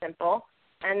 simple,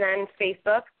 and then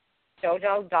Facebook,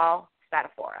 JoJo Doll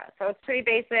Spatafora. So it's pretty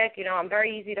basic. I'm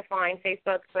very easy to find: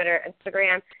 Facebook, Twitter,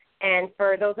 Instagram. And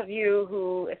for those of you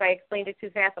who, if I explained it too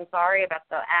fast, I'm sorry about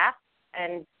the app.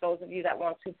 And those of you that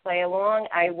want to play along,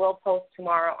 I will post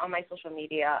tomorrow on my social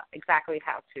media exactly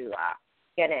how to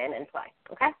get in and play.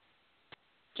 Okay?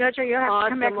 JoJo, you'll have to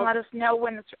come back and let us know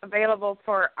when it's available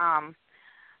for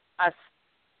us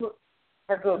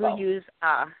for Google. who use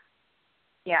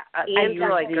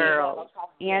Android girl.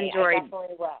 Android.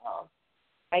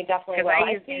 I definitely will.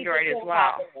 I use Android as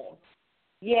well.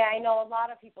 Yeah, I know. A lot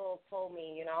of people told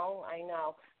me, I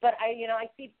know. But I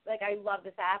see, I love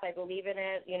this app. I believe in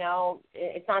it.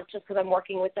 It's not just because I'm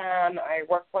working with them or I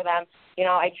work for them.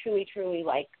 I truly, truly,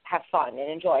 have fun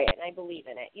and enjoy it, and I believe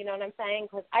in it. You know what I'm saying?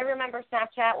 Because I remember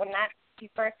Snapchat when that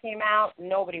first came out,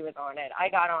 nobody was on it. I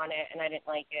got on it, and I didn't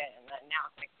like it, and then now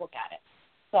it's like, look at it.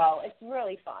 So it's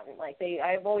really fun.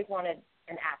 I've always wanted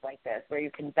an app like this where you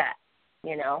can bet,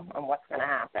 on what's going to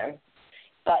happen.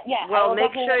 But, yeah. Well,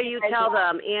 make sure you tell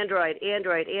them Android.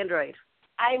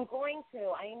 I'm going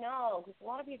to. I know, because a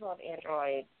lot of people have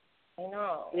Android. I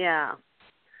know. Yeah.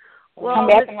 Well,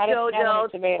 Miss JoJo,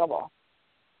 it's available.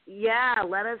 Yeah,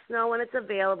 let us know when it's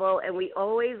available. And we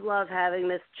always love having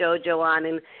Miss JoJo on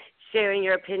and sharing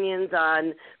your opinions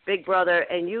on Big Brother.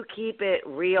 And you keep it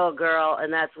real, girl,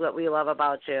 and that's what we love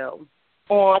about you.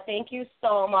 Oh, thank you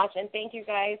so much, and thank you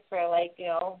guys for, like,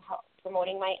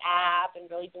 promoting my app and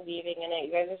really believing in it.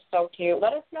 You guys are so cute.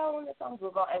 Let us know when it's on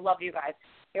Google. I love you guys.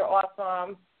 You're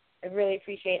awesome. I really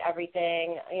appreciate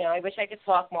everything. I wish I could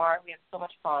talk more. We have so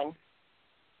much fun.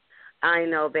 I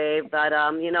know, babe, but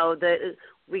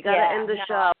we gotta end the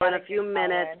show in a few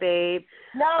minutes, babe.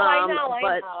 No, I know.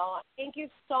 Thank you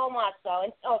so much, though,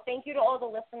 and thank you to all the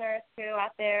listeners too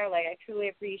out there. Like, I truly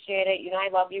appreciate it. I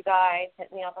love you guys.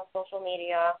 Hit me up on social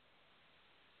media.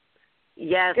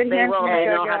 Yes, they will. They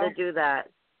know how to do that.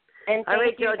 And all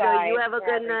right, you JoJo, guys you have a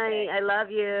good everything. night. I love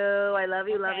you. I love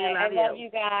you. Love you. Love you. I love you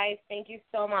guys. Thank you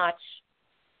so much.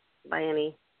 Bye,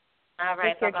 Annie. All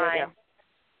right, bye.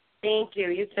 Thank you.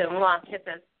 You too. Mwah.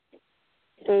 Kisses.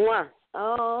 Mwah.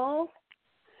 Oh,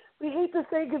 we hate to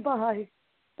say goodbye.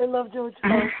 I love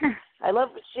JoJo.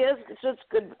 She has such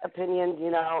good opinions,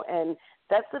 and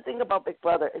that's the thing about Big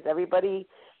Brother is everybody,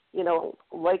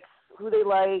 likes who they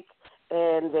like,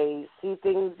 and they see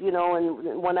things, in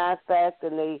one aspect,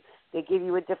 and they give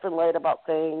you a different light about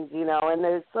things, and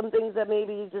there's some things that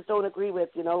maybe you just don't agree with,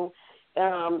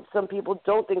 some people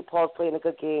don't think Paul's playing a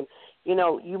good game.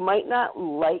 You might not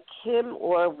like him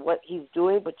or what he's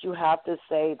doing, but you have to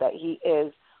say that he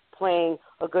is playing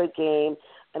a good game.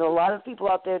 And a lot of people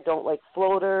out there don't like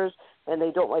floaters, and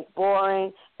they don't like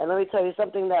boring. And let me tell you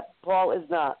something, that Paul is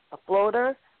not a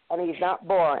floater, and he's not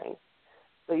boring.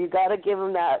 So you got to give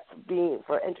him that being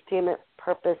for entertainment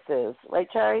purposes. Right,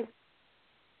 Cherry?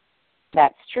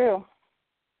 That's true.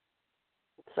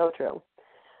 So true.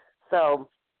 So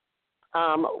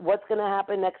what's going to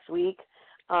happen next week?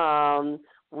 It's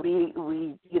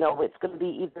going to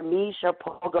be either Mish or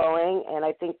Paul going, and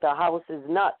I think the house is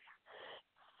nuts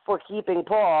for keeping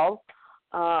Paul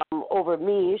over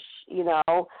Mish.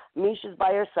 Mish is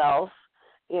by herself.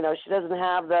 She doesn't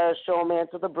have the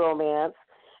showmance or the bromance,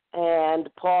 and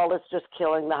Paul is just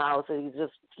killing the house, and he's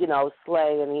just,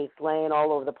 slaying. He's slaying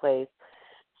all over the place.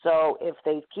 So if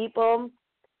they keep him,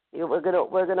 we're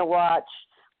gonna watch.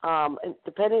 And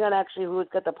depending on actually who's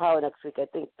got the power next week, I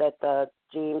think that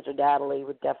James or Natalie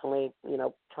would definitely,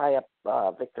 try up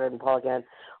Victor and Paul again.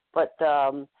 But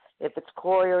if it's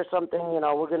Corey or something,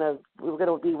 we're gonna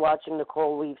be watching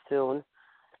Nicole leave soon,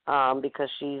 because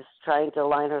she's trying to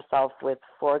align herself with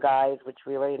 4 guys, which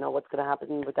we already know what's going to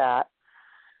happen with that.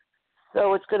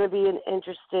 So it's going to be an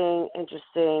interesting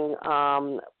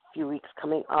few weeks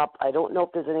coming up. I don't know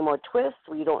if there's any more twists.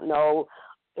 We don't know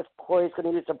if Corey's going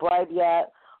to use the bribe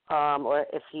yet. Or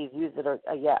if he's used it, or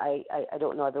I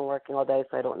don't know. I've been working all day,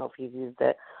 so I don't know if he's used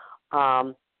it.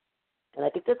 And I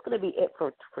think that's going to be it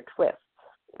for twists.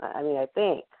 I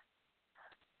think.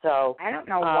 So I don't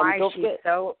know why she's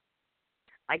so,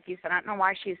 like you said, I don't know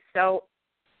why she's so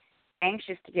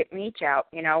anxious to get Meech out.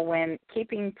 When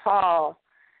keeping Paul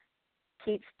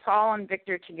keeps Paul and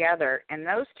Victor together, and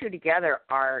those two together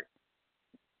are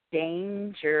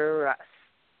dangerous.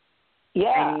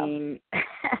 Yeah.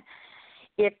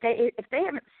 If they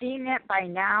haven't seen that by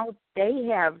now, they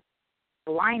have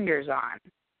blinders on.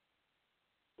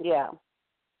 Yeah.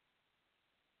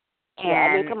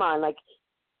 And come on, it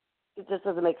just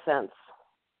doesn't make sense.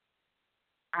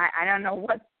 I don't know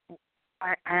what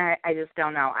I just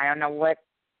don't know. I don't know what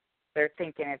they're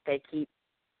thinking if they keep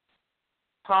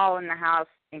Paul in the house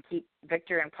and keep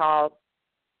Victor and Paul,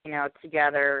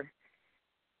 together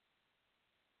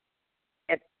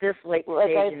at this late stage in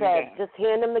the game. Like I said, just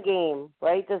hand them the game,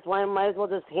 right? Might as well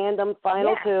just hand them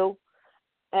final 2,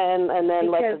 and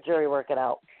then let the jury work it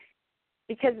out.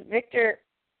 Because Victor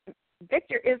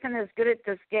isn't as good at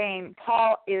this game.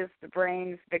 Paul is the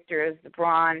brains. Victor is the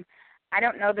brawn. I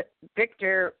don't know that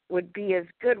Victor would be as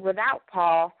good without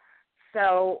Paul.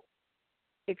 So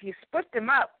if you split them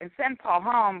up and send Paul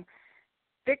home,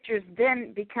 Victor's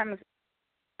then becomes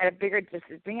at a bigger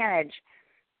disadvantage.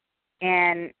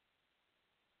 And,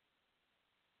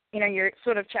 you're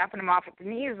sort of chopping him off at the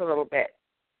knees a little bit.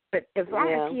 But as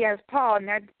long as he has Paul and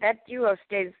that duo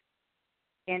stays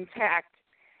intact,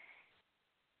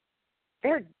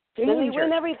 they're dangerous. Then they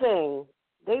win everything.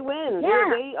 They win.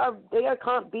 Yeah. They are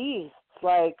comp beasts.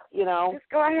 Just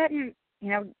go ahead and,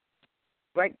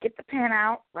 get the pen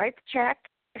out, write the check,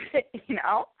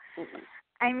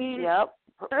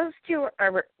 Those two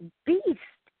are beasts.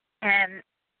 And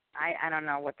I don't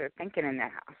know what they're thinking in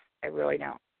that house. I really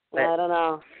don't. But I don't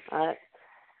know.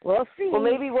 We'll see. Well,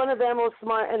 maybe one of them will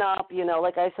smarten up,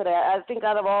 Like I said, I think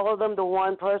out of all of them, the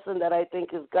one person that I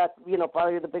think has got,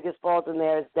 probably the biggest fault in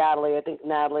there is Natalie. I think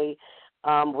Natalie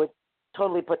would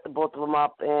totally put the both of them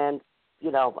up, and,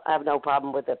 I have no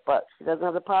problem with it. But she doesn't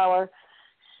have the power.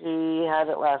 She had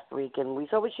it last week, and we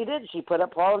saw what she did. She put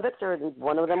up Paul and Victor, and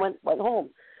one of them went home.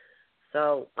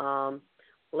 So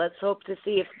let's hope to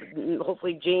see if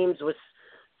hopefully James was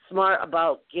smart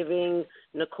about giving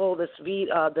Nicole the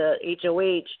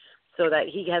HOH so that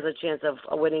he has a chance of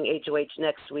winning HOH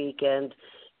next week and,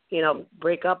 you know,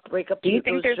 break up. Do you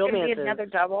think there's going to be showmances. another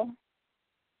double?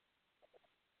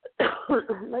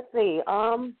 Let's see.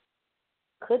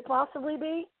 Could possibly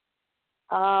be.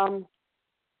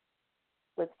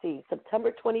 Let's see.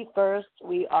 September 21st.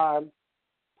 We are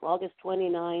August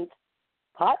 29th.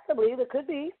 Possibly. There could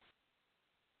be.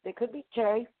 There could be,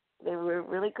 Cherry. There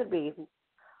really could be.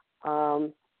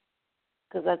 Because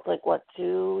that's like, what,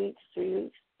 2 weeks, 3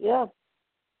 weeks? Yeah.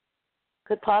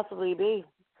 Could possibly be.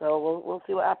 So we'll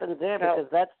see what happens there because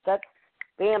that's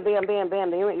bam, bam, bam,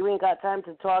 bam. You ain't got time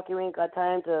to talk. You ain't got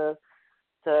time to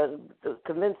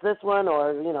convince this one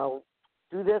or, you know,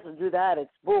 do this or do that.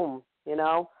 It's boom, you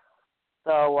know.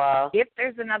 So if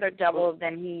there's another double,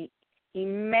 then he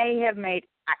may have made.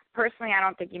 Personally, I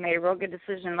don't think he made a real good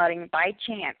decision letting by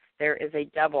chance there is a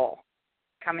double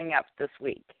coming up this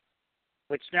week,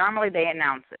 which normally they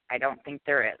announce it. I don't think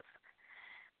there is.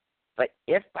 But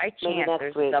if by chance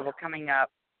there's a double coming up,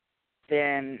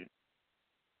 then,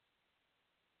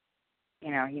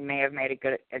 you know, he may have made a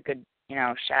good you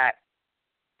know, shot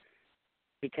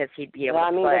because he'd be able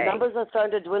to play. The numbers are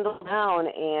starting to dwindle down,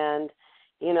 and,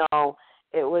 you know,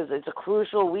 it's a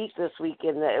crucial week this week,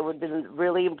 and it would have been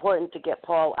really important to get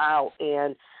Paul out.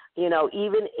 And, you know,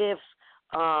 even if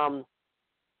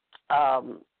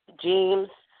James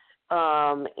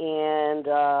and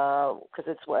because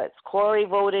it's Corey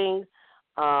voting,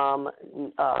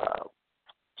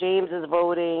 James is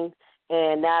voting,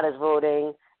 and Nat is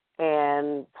voting,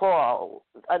 and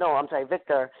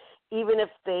Victor. Even if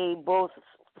they both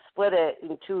split it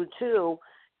in 2-2,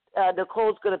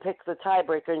 Nicole's going to pick the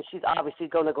tiebreaker, and she's obviously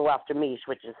going to go after Mish,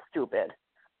 which is stupid.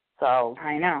 So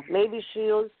I know. Maybe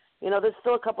she'll, you know, there's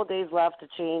still a couple days left to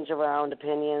change around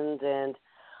opinions, and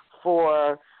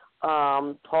for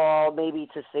Paul maybe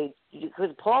to say,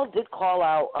 because Paul did call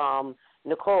out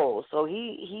Nicole, so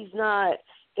he's not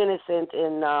innocent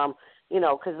in, you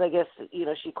know, because I guess, you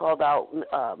know, she called out,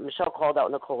 Michelle called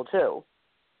out Nicole too,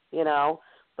 you know,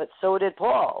 but so did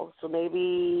Paul. So maybe,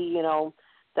 you know,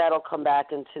 that'll come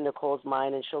back into Nicole's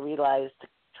mind, and she'll realize to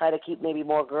try to keep maybe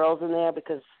more girls in there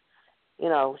because, you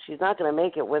know, she's not going to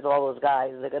make it with all those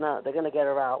guys. They're gonna get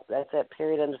her out. That's it.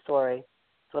 Period. End of story.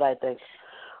 That's what I think.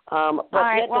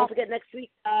 Don't forget next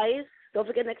week, guys. Don't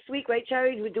forget next week, right,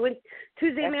 Cherry? We're doing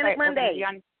Tuesday Manic Monday.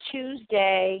 On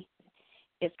Tuesday,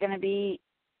 it's going to be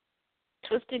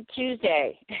Twisted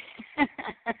Tuesday.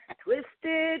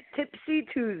 Twisted Tipsy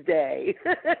Tuesday.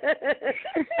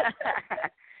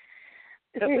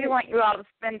 But we want you all to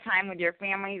spend time with your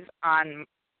families on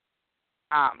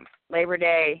Labor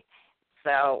Day.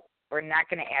 So we're not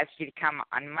going to ask you to come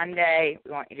on Monday.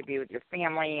 We want you to be with your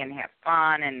family and have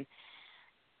fun and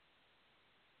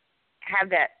have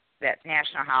that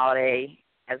national holiday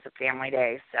as a family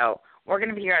day. So we're going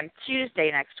to be here on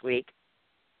Tuesday next week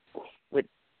with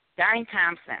Donnie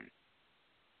Thompson.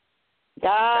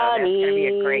 Donnie. So that's going to be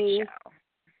a great show.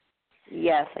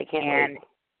 Yes, I can't wait.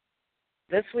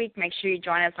 This week, make sure you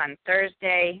join us on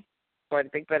Thursday for the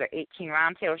Big Brother 18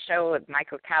 Roundtable Show with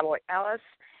Michael Cowboy Ellis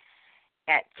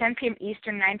at 10 p.m.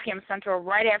 Eastern, 9 p.m. Central,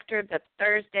 right after the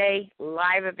Thursday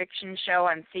live eviction show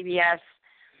on CBS.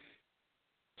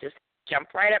 Just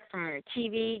jump right up from your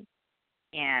TV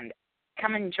and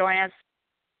come and join us.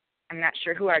 I'm not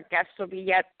sure who our guests will be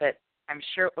yet, but I'm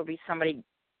sure it will be somebody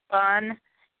fun.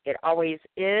 It always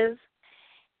is.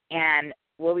 And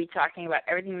we'll be talking about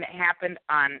everything that happened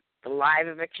on the live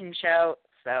eviction show,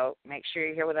 so make sure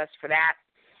you're here with us for that.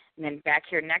 And then back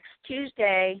here next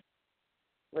Tuesday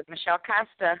with Michelle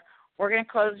Costa, we're going to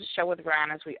close the show with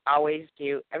Ron as we always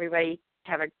do. Everybody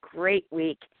have a great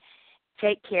week.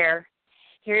 Take care.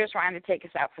 Here's Ron to take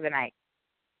us out for the night.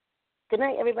 Good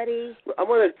night, everybody. I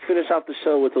want to finish off the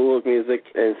show with a little music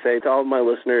and say to all of my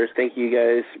listeners, thank you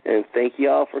guys, and thank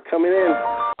you all for coming in.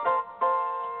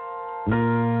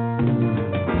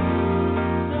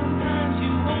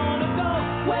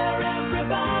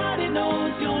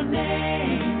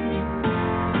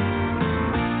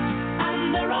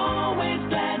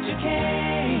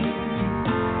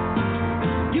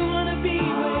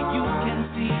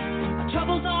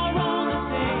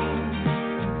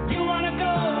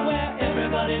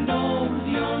 Knows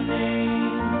your name.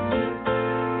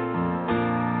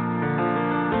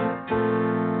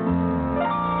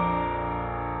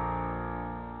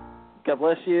 God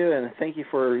bless you, and thank you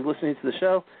for listening to the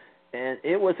show. And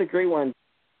it was a great one.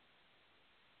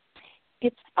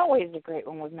 It's always a great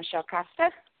one with Michelle Costa.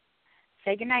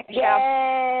 Say goodnight, Michelle.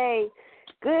 Yay!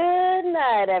 Good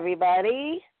night,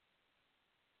 everybody.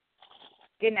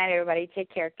 Good night, everybody.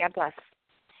 Take care. God bless.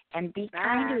 And be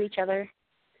kind to each other.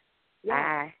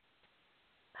 Yeah.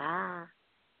 Bye.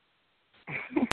 Bye.